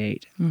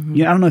create. I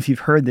don't know if you've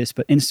heard this,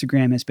 but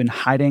Instagram has been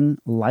hiding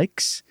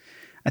likes.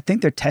 I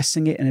think they're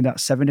testing it in about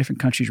 7 different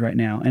countries right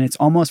now. And it's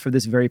almost for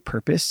this very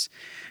purpose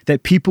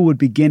that people would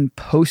begin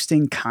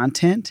posting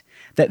content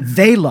that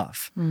they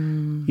love.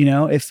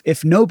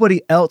 If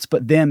nobody else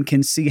but them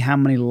can see how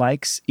many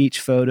likes each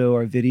photo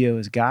or video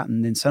has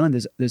gotten, then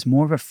suddenly there's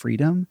more of a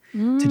freedom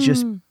to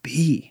just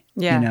be,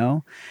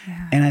 And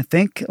I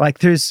think like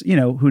there's,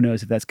 who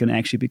knows if that's going to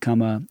actually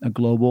become a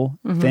global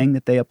thing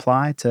that they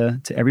apply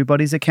to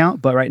everybody's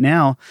account. But right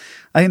now,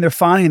 I think they're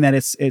finding that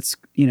it's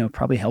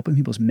probably helping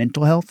people's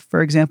mental health,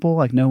 for example.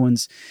 Like no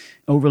one's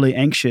overly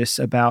anxious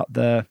about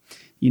the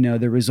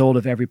result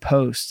of every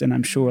post. And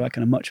I'm sure like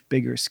on a much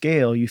bigger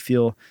scale, you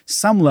feel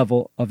some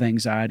level of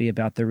anxiety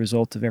about the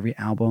result of every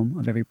album,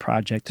 of every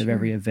project, of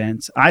every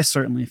event. I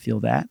certainly feel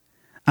that.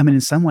 I mean,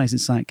 in some ways,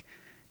 it's like,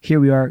 here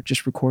we are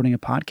just recording a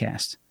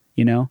podcast,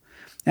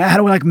 How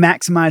do we like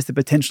maximize the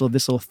potential of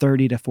this little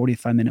 30 to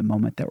 45 minute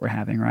moment that we're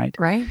having, right?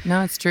 Right.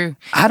 No, it's true.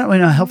 I don't really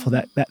know how helpful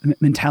that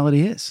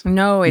mentality is.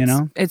 No,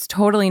 it's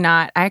totally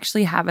not. I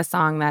actually have a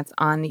song that's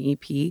on the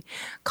EP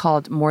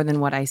called More Than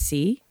What I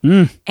See.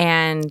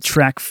 And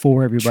track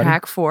 4, everybody.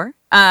 Track 4.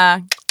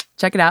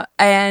 Check it out.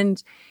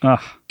 And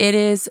it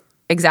is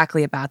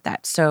exactly about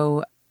that.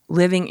 So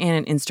living in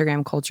an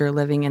Instagram culture,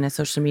 living in a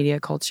social media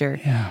culture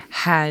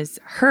has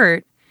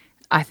hurt,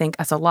 I think,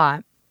 us a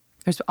lot.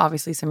 There's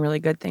obviously some really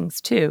good things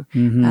too.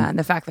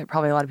 The fact that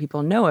probably a lot of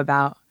people know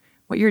about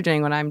what you're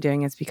doing, what I'm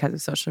doing, is because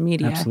of social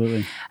media.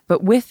 Absolutely.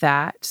 But with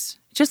that,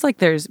 just like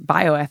there's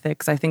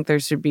bioethics, I think there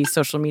should be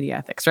social media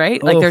ethics,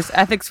 right? Like there's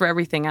ethics for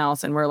everything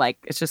else. And we're like,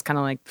 it's just kind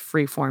of like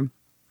free form.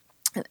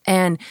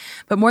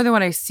 But More Than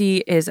What I See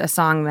is a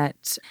song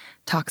that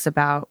talks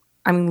about,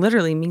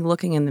 literally me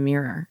looking in the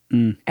mirror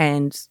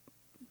and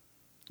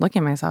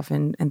looking at myself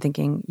and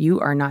thinking, you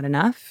are not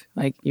enough.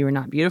 Like, you are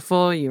not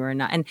beautiful. You are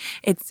not. And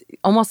it's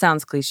almost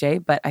sounds cliche,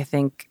 but I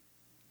think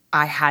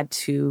I had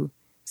to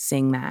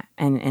sing that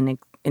and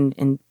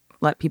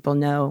let people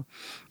know.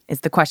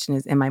 The question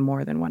is, am I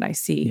more than what I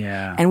see?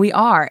 Yeah. And we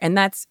are. And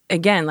that's,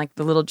 again, like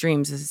the little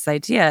dreams, is this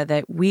idea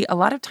that we a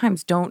lot of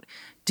times don't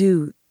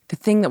do the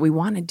thing that we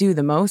want to do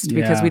the most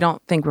because we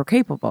don't think we're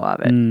capable of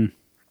it.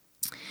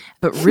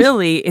 But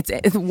really,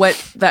 it's what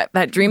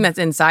that dream that's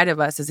inside of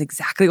us is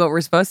exactly what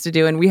we're supposed to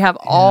do. And we have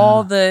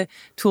all the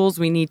tools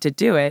we need to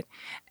do it.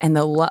 And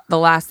the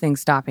last thing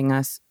stopping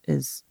us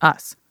is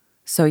us.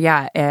 So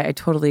yeah, I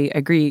totally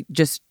agree.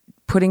 Just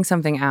putting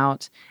something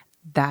out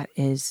that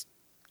is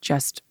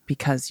just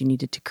because you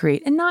needed to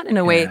create, and not in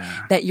a way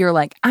that you're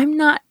like, I'm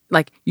not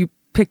like, you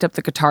picked up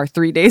the guitar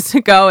 3 days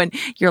ago and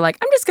you're like,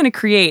 I'm just going to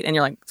create. And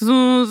you're like,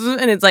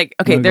 and it's like,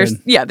 okay,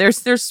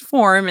 there's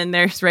form and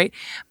there's right.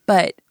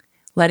 But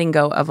letting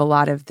go of a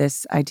lot of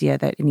this idea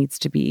that it needs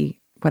to be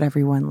what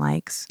everyone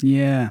likes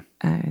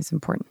is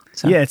important.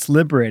 So. Yeah, it's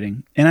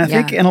liberating. And I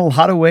think in a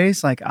lot of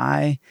ways, like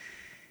I,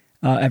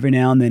 every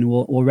now and then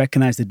will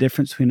recognize the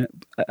difference between,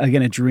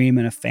 a dream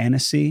and a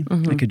fantasy.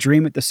 Like a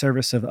dream at the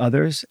service of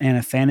others and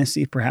a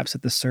fantasy perhaps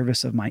at the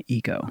service of my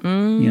ego,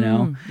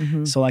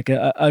 So like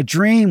a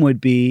dream would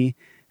be,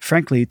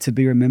 frankly, to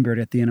be remembered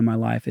at the end of my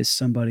life as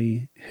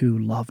somebody who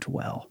loved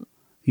well.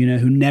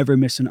 who never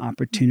miss an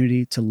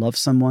opportunity to love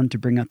someone, to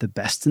bring out the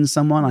best in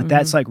someone. Like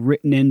that's like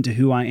written into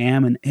who I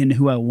am and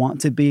who I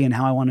want to be and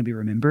how I want to be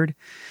remembered.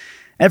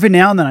 Every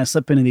now and then I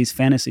slip into these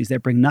fantasies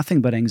that bring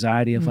nothing but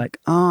anxiety of like,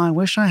 oh, I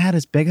wish I had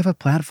as big of a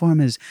platform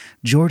as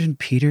Jordan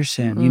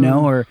Peterson,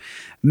 or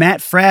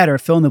Matt Fradd, or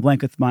fill in the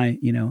blank with my,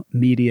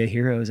 media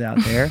heroes out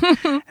there.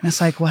 And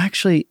it's like, well,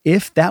 actually,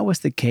 if that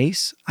was the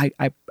case,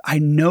 I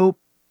know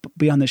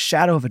beyond the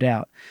shadow of a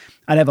doubt,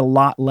 I'd have a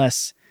lot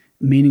less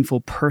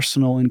meaningful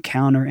personal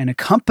encounter and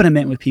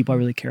accompaniment with people I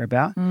really care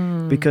about,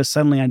 because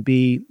suddenly I'd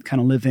be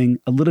kind of living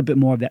a little bit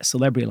more of that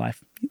celebrity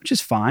life, which is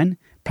fine.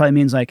 Probably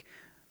means like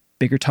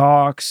bigger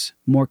talks,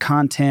 more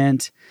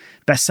content,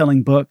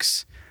 best-selling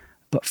books,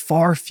 but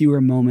far fewer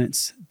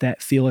moments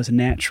that feel as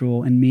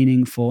natural and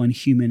meaningful and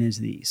human as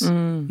these,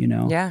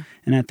 Yeah.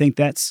 And I think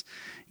that's,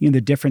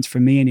 the difference for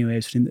me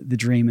anyways, between the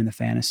dream and the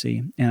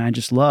fantasy. And I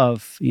just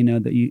love,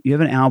 that you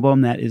have an album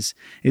that is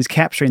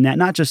capturing that,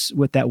 not just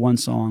with that one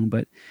song,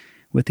 but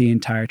with the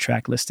entire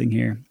track listing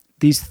here.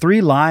 These 3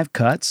 live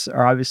cuts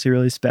are obviously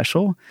really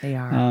special. They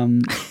are.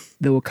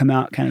 That will come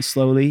out kind of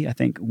slowly. I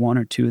think 1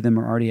 or 2 of them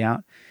are already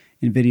out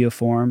in video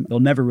form. They'll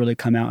never really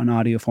come out in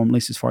audio form, at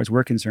least as far as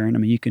we're concerned. I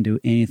mean, you can do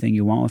anything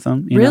you want with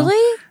them.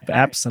 Really?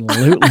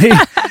 Absolutely.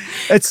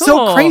 It's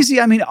Cool. so crazy.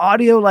 I mean,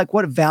 audio, like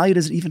what value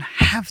does it even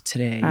have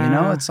today?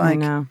 It's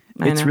like,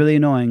 it's really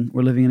annoying.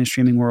 We're living in a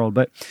streaming world.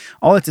 But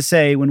all that to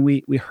say, when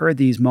we heard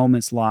these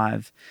moments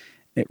live,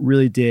 it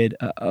really did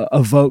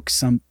evoke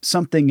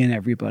something in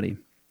everybody.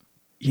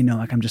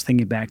 Like I'm just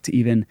thinking back to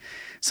even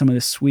some of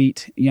the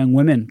sweet young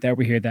women that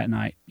were here that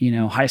night,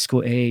 high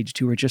school aged,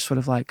 who were just sort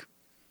of like,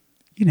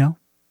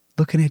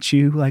 looking at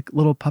you like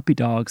little puppy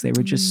dogs. They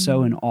were just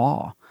so in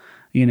awe,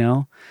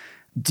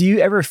 Do you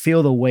ever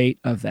feel the weight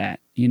of that?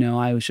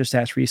 I was just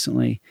asked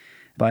recently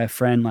by a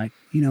friend, like,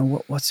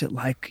 what's it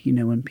like,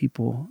 when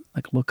people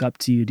like look up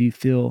to you? Do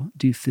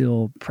you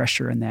feel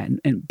pressure in that?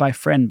 And by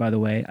friend, by the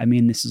way, I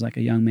mean, this is like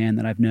a young man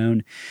that I've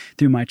known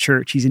through my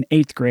church. He's in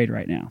 8th grade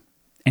right now.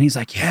 And he's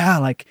like, yeah,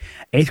 like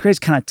 8th grade is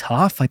kind of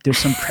tough. Like there's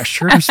some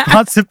pressure and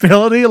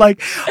responsibility.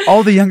 Like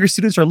all the younger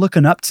students are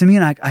looking up to me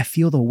and I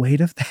feel the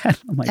weight of that.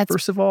 I'm like,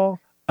 first of all,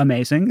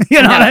 amazing.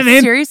 You know what I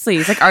mean? Seriously.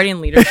 He's like already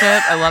in leadership.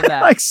 I love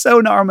that. Like so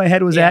not where my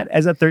head was at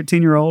as a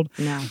 13-year-old.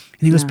 No. And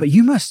he goes, but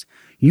you must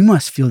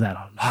feel that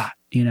a lot,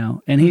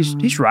 And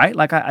he's right.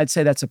 Like I'd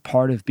say that's a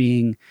part of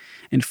being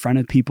in front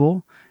of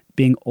people,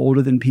 being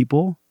older than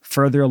people,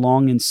 further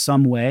along in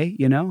some way,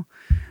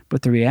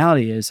 But the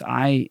reality is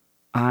I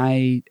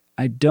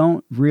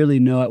don't really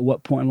know at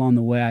what point along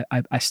the way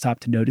I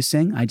stopped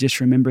noticing. I just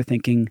remember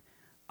thinking,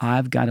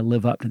 I've got to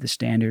live up to the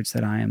standards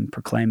that I am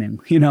proclaiming,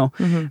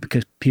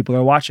 because people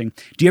are watching.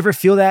 Do you ever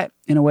feel that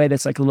in a way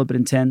that's like a little bit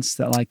intense,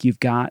 that like you've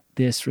got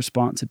this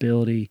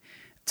responsibility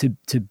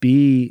to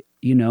be,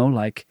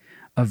 like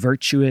a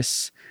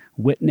virtuous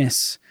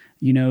witness,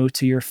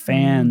 to your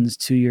fans,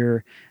 to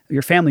your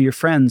family, your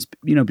friends,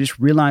 just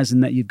realizing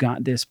that you've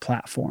got this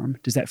platform?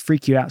 Does that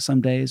freak you out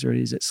some days, or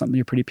is it something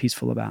you're pretty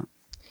peaceful about?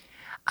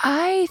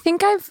 I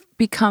think I've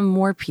become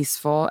more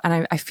peaceful,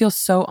 and I feel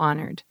so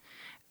honored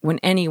when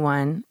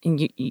anyone,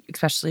 and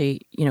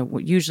especially,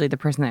 usually the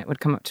person that would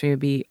come up to me would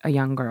be a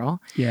young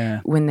girl.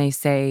 Yeah. When they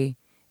say,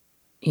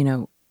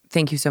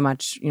 thank you so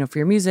much, for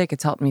your music.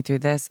 It's helped me through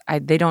this.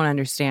 They don't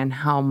understand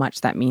how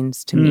much that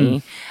means to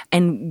me.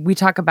 And we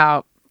talk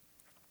about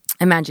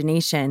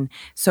imagination.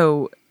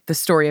 So the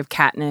story of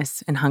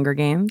Katniss and Hunger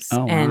Games.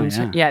 Oh, wow,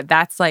 and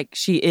that's like,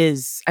 she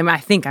is, I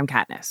think I'm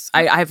Katniss.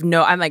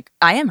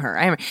 I am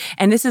her.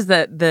 And this is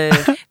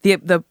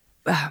the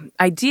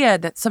idea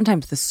that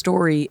sometimes the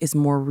story is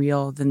more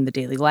real than the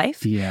daily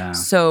life. Yeah.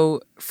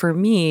 So for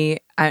me,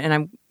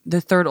 I'm the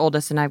 3rd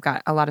oldest, and I've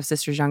got a lot of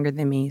sisters younger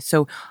than me.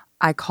 So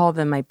I call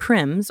them my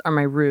prims or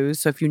my ruse.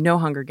 So if you know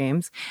Hunger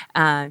Games,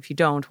 if you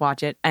don't,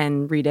 watch it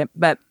and read it.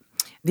 But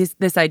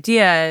this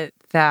idea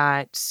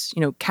that,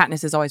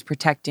 Katniss is always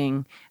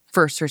protecting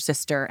first her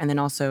sister, and then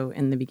also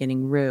in the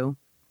beginning, Rue.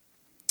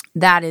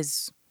 That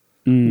is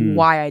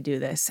why I do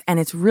this. And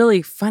it's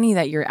really funny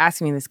that you're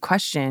asking me this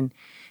question,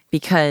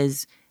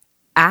 because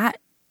at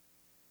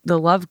the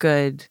Love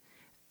Good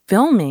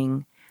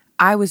filming,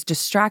 I was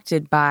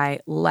distracted by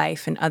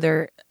life and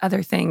other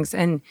things.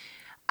 And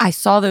I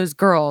saw those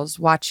girls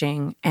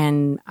watching,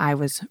 and I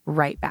was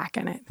right back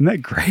in it. Isn't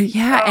that great?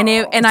 Yeah.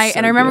 I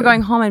remember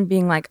going home and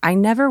being like, I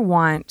never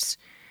want,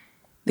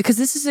 because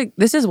this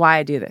is why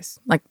I do this.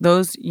 Like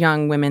those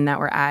young women that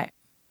were at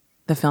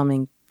the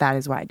filming, that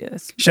is why I do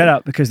this. Shout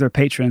out, because they're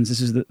patrons. This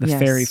is the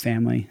Ferry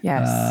family.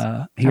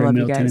 Yes. Here in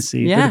Middle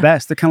Tennessee. Yeah. They're the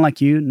best. They're kind of like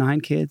you,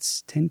 9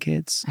 kids, 10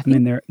 kids. I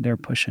mean, they're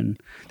pushing.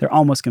 They're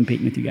almost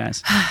competing with you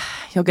guys.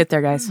 You'll get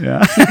there, guys.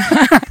 Yeah.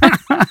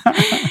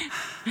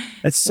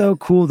 That's so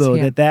cool,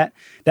 though, that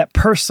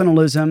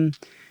personalism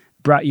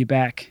brought you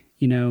back,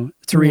 to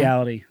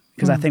reality.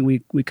 Because I think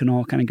we can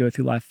all kind of go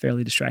through life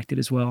fairly distracted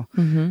as well,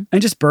 and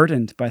just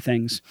burdened by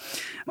things.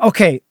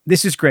 Okay,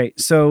 this is great.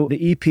 So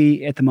the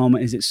EP at the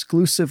moment is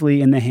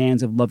exclusively in the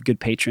hands of Love Good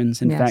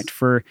patrons. In fact,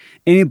 for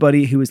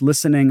anybody who is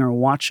listening or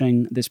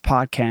watching this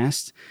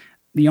podcast,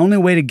 the only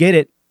way to get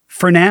it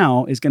for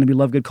now is going to be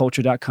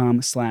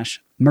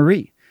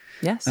lovegoodculture.com/Marie.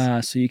 Yes.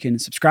 So you can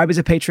subscribe as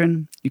a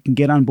patron. You can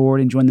get on board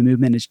and join the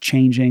movement. It's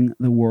changing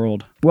the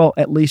world. Well,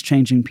 at least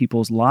changing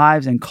people's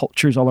lives and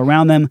cultures all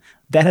around them.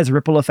 That has a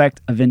ripple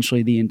effect,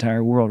 eventually the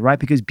entire world, right?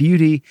 Because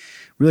beauty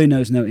really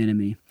knows no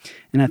enemy.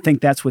 And I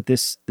think that's what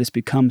this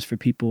becomes for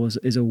people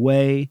is a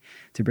way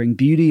to bring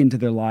beauty into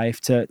their life,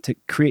 to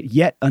create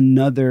yet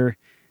another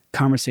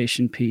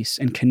conversation piece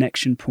and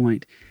connection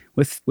point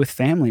with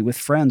family, with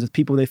friends, with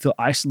people they feel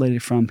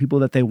isolated from, people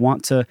that they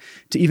want to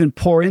even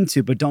pour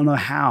into but don't know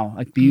how.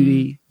 Like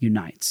beauty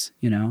unites,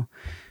 you know?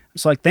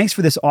 So like, thanks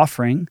for this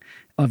offering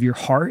of your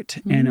heart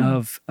and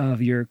of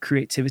your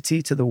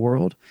creativity to the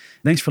world.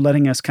 Thanks for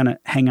letting us kind of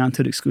hang on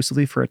to it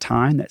exclusively for a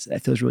time that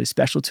feels really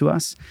special to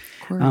us.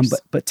 Of course.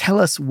 But tell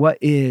us, what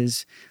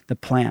is the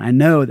plan? I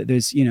know that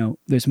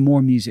there's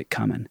more music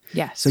coming.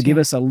 Yes. So give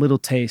us a little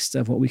taste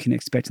of what we can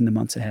expect in the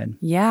months ahead.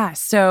 Yeah.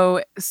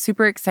 So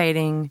super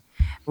exciting.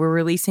 We're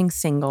releasing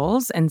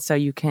singles, and so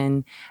you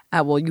can,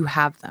 you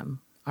have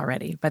them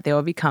already, but they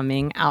will be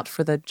coming out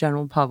for the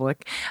general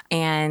public.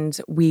 And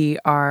we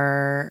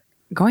are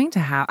going to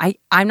have,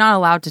 I'm not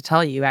allowed to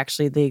tell you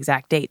actually the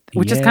exact date,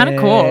 which is kind of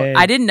cool.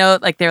 I didn't know,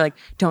 like they're like,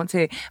 don't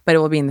say, but it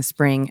will be in the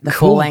spring. The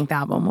full length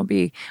album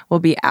will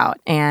be out.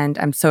 And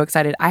I'm so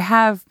excited.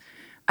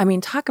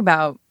 Talk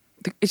about,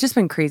 it's just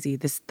been crazy.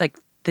 This, like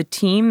the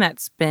team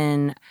that's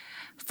been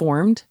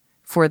formed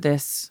for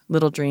this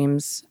Little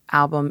Dreams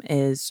album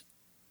is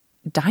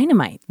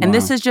dynamite. And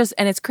this is just,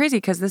 and it's crazy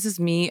because this is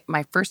me,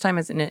 my first time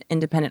as an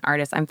independent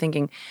artist. I'm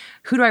thinking,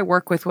 who do I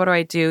work with? What do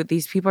I do?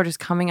 These people are just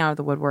coming out of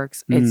the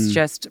woodworks. It's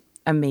just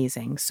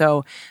amazing.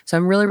 So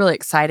I'm really, really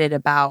excited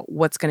about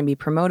what's going to be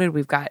promoted.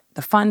 We've got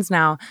the funds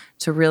now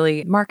to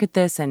really market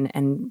this,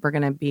 and we're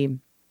going to be,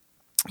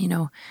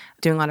 doing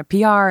a lot of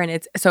PR, and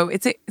it's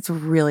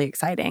really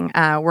exciting.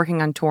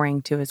 Working on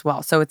touring too as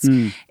well. So it's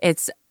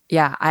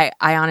I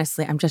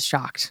honestly, I'm just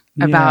shocked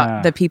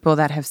about the people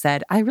that have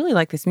said, I really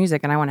like this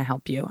music and I want to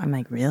help you. I'm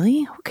like,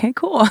 really? Okay,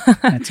 cool.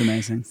 That's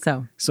amazing.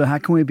 So how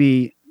can we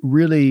be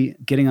really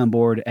getting on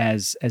board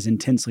as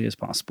intensely as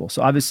possible?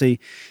 So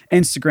obviously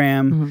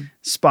Instagram,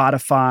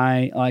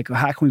 Spotify, like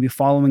how can we be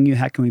following you?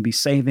 How can we be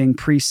saving,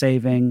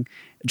 pre-saving,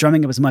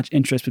 drumming up as much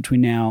interest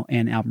between now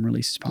and album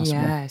release as possible?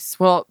 Yes.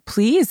 Well,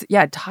 please,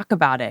 talk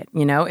about it.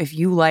 If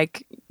you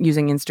like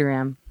using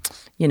Instagram,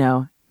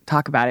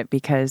 talk about it,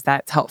 because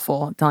that's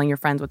helpful, telling your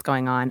friends what's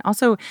going on.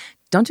 Also,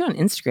 don't do it on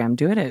Instagram.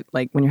 Do it at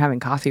like when you're having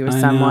coffee with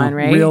someone,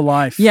 right? Real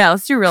life. Yeah,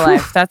 let's do real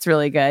life. That's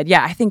really good.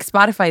 Yeah, I think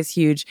Spotify is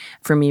huge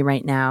for me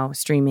right now,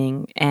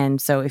 streaming. And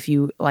so if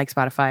you like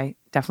Spotify,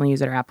 definitely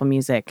use it, or Apple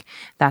Music.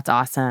 That's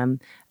awesome.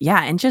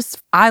 Yeah, and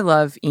just, I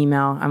love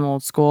email. I'm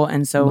old school.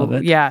 And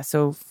so,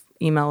 so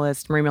email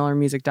list,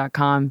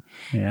 mariemillermusic.com.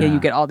 Yeah, you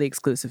get all the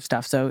exclusive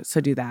stuff. So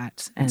do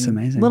that. And it's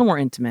amazing. A little more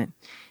intimate.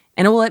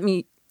 And it will let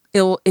me,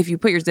 if you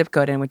put your zip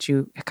code in, which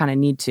you kind of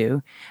need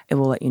to, it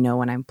will let you know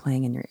when I'm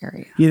playing in your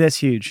area. Yeah, that's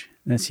huge.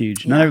 That's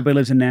huge. Not everybody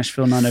lives in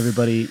Nashville. Not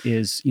everybody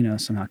is,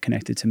 somehow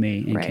connected to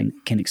me and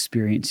can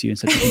experience you in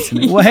such an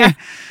intimate way.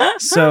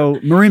 So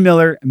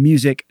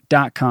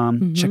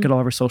mariemillermusic.com. Check out all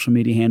of her social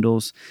media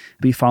handles.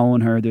 Be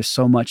following her. There's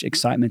so much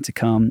excitement to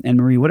come. And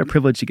Marie, what a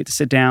privilege to get to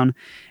sit down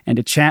and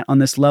to chat on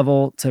this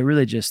level, to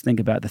really just think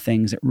about the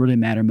things that really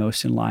matter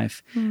most in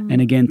life. And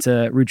again,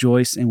 to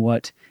rejoice in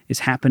what is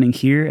happening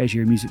here as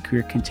your music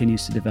career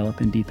continues to develop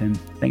and deepen.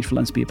 Thanks for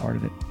letting us be a part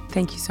of it.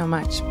 Thank you so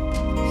much.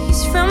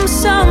 He's from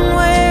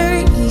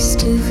somewhere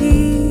east of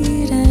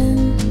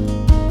Eden,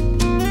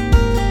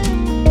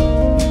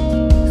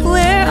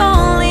 where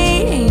only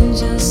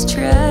angels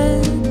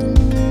tread,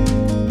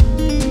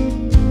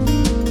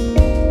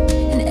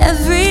 and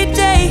every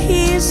day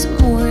he's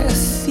more a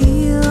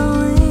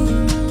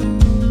feeling,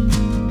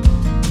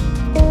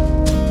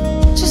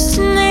 just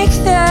an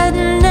ache that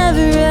never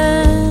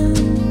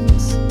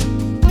ends.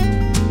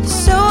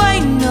 So I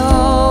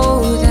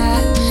know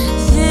that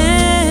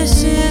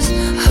this is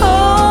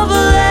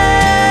hopeless.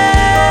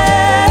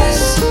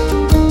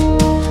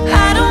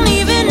 I don't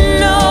even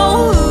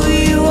know who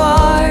you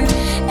are.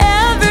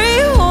 Every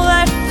hole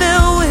I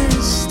fill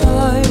with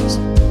stars,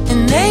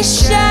 and they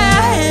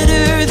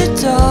shatter the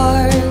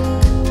dark.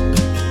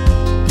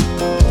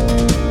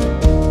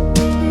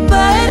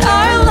 But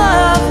our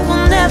love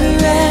will never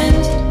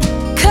end,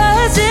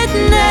 'cause it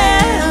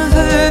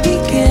never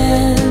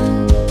began.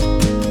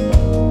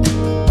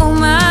 Oh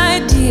my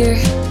dear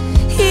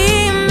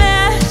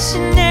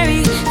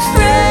imaginary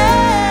friend.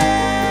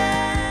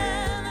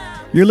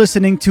 You're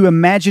listening to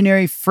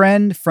Imaginary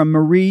Friend from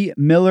Marie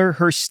Miller,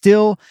 her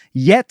still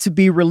yet to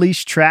be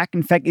released track.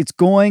 In fact, it's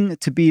going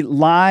to be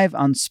live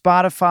on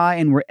Spotify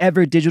and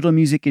wherever digital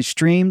music is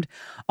streamed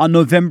on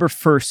November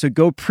 1st. So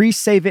go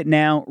pre-save it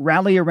now.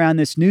 Rally around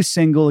this new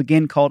single,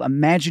 again called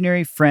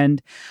Imaginary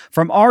Friend,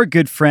 from our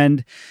good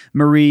friend,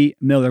 Marie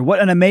Miller.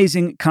 What an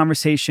amazing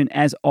conversation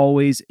as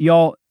always.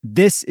 Y'all,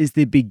 This is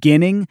the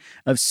beginning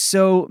of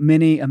so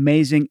many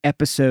amazing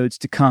episodes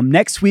to come.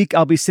 Next week,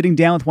 I'll be sitting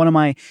down with one of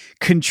my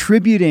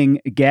contributing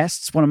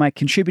guests, one of my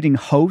contributing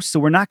hosts. So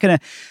we're not going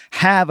to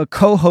have a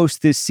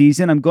co-host this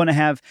season. I'm going to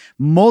have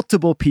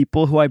multiple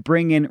people who I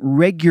bring in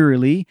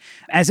regularly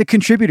as a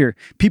contributor,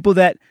 people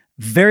that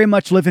very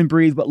much live and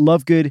breathe what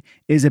Love Good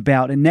is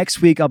about. And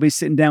next week, I'll be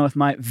sitting down with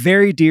my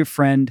very dear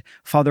friend,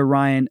 Father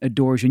Ryan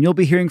Adorjan. You'll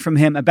be hearing from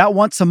him about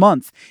once a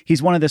month.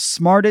 He's one of the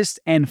smartest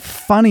and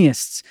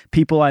funniest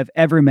people I've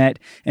ever met.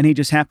 And he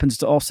just happens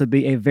to also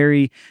be a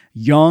very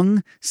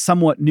young,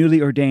 somewhat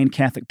newly ordained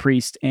Catholic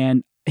priest.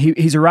 And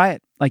he's a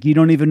riot. Like, you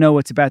don't even know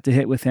what's about to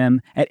hit with him.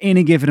 At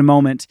any given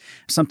moment,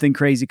 something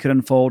crazy could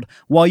unfold,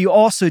 while you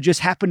also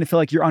just happen to feel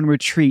like you're on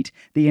retreat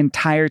the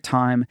entire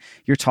time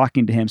you're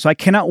talking to him. So I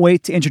cannot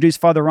wait to introduce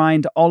Father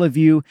Ryan to all of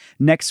you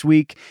next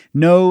week.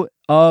 Know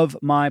of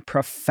my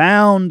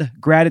profound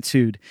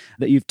gratitude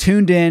that you've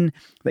tuned in,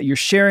 that you're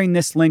sharing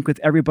this link with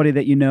everybody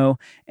that you know,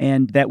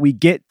 and that we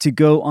get to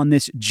go on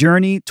this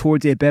journey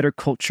towards a better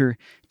culture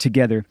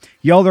together.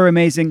 Y'all are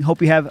amazing.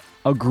 Hope you have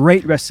a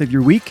great rest of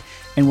your week,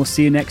 and we'll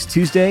see you next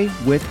Tuesday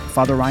with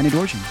Father Ryan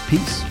Adorjan.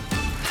 Peace.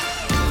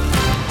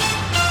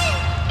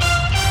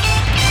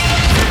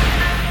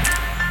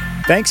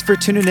 Thanks for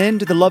tuning in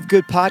to the Love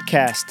Good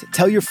podcast.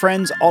 Tell your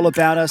friends all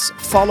about us.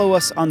 Follow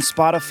us on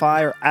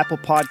Spotify or Apple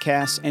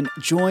Podcasts, and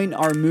join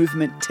our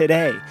movement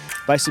today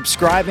by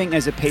subscribing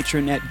as a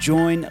patron at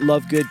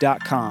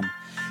joinlovegood.com.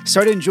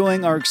 Start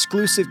enjoying our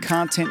exclusive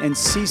content and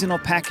seasonal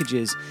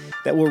packages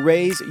that will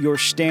raise your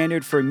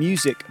standard for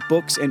music,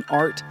 books, and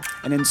art,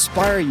 and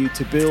inspire you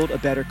to build a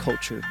better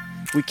culture.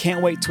 We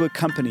can't wait to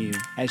accompany you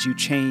as you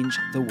change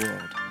the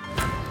world.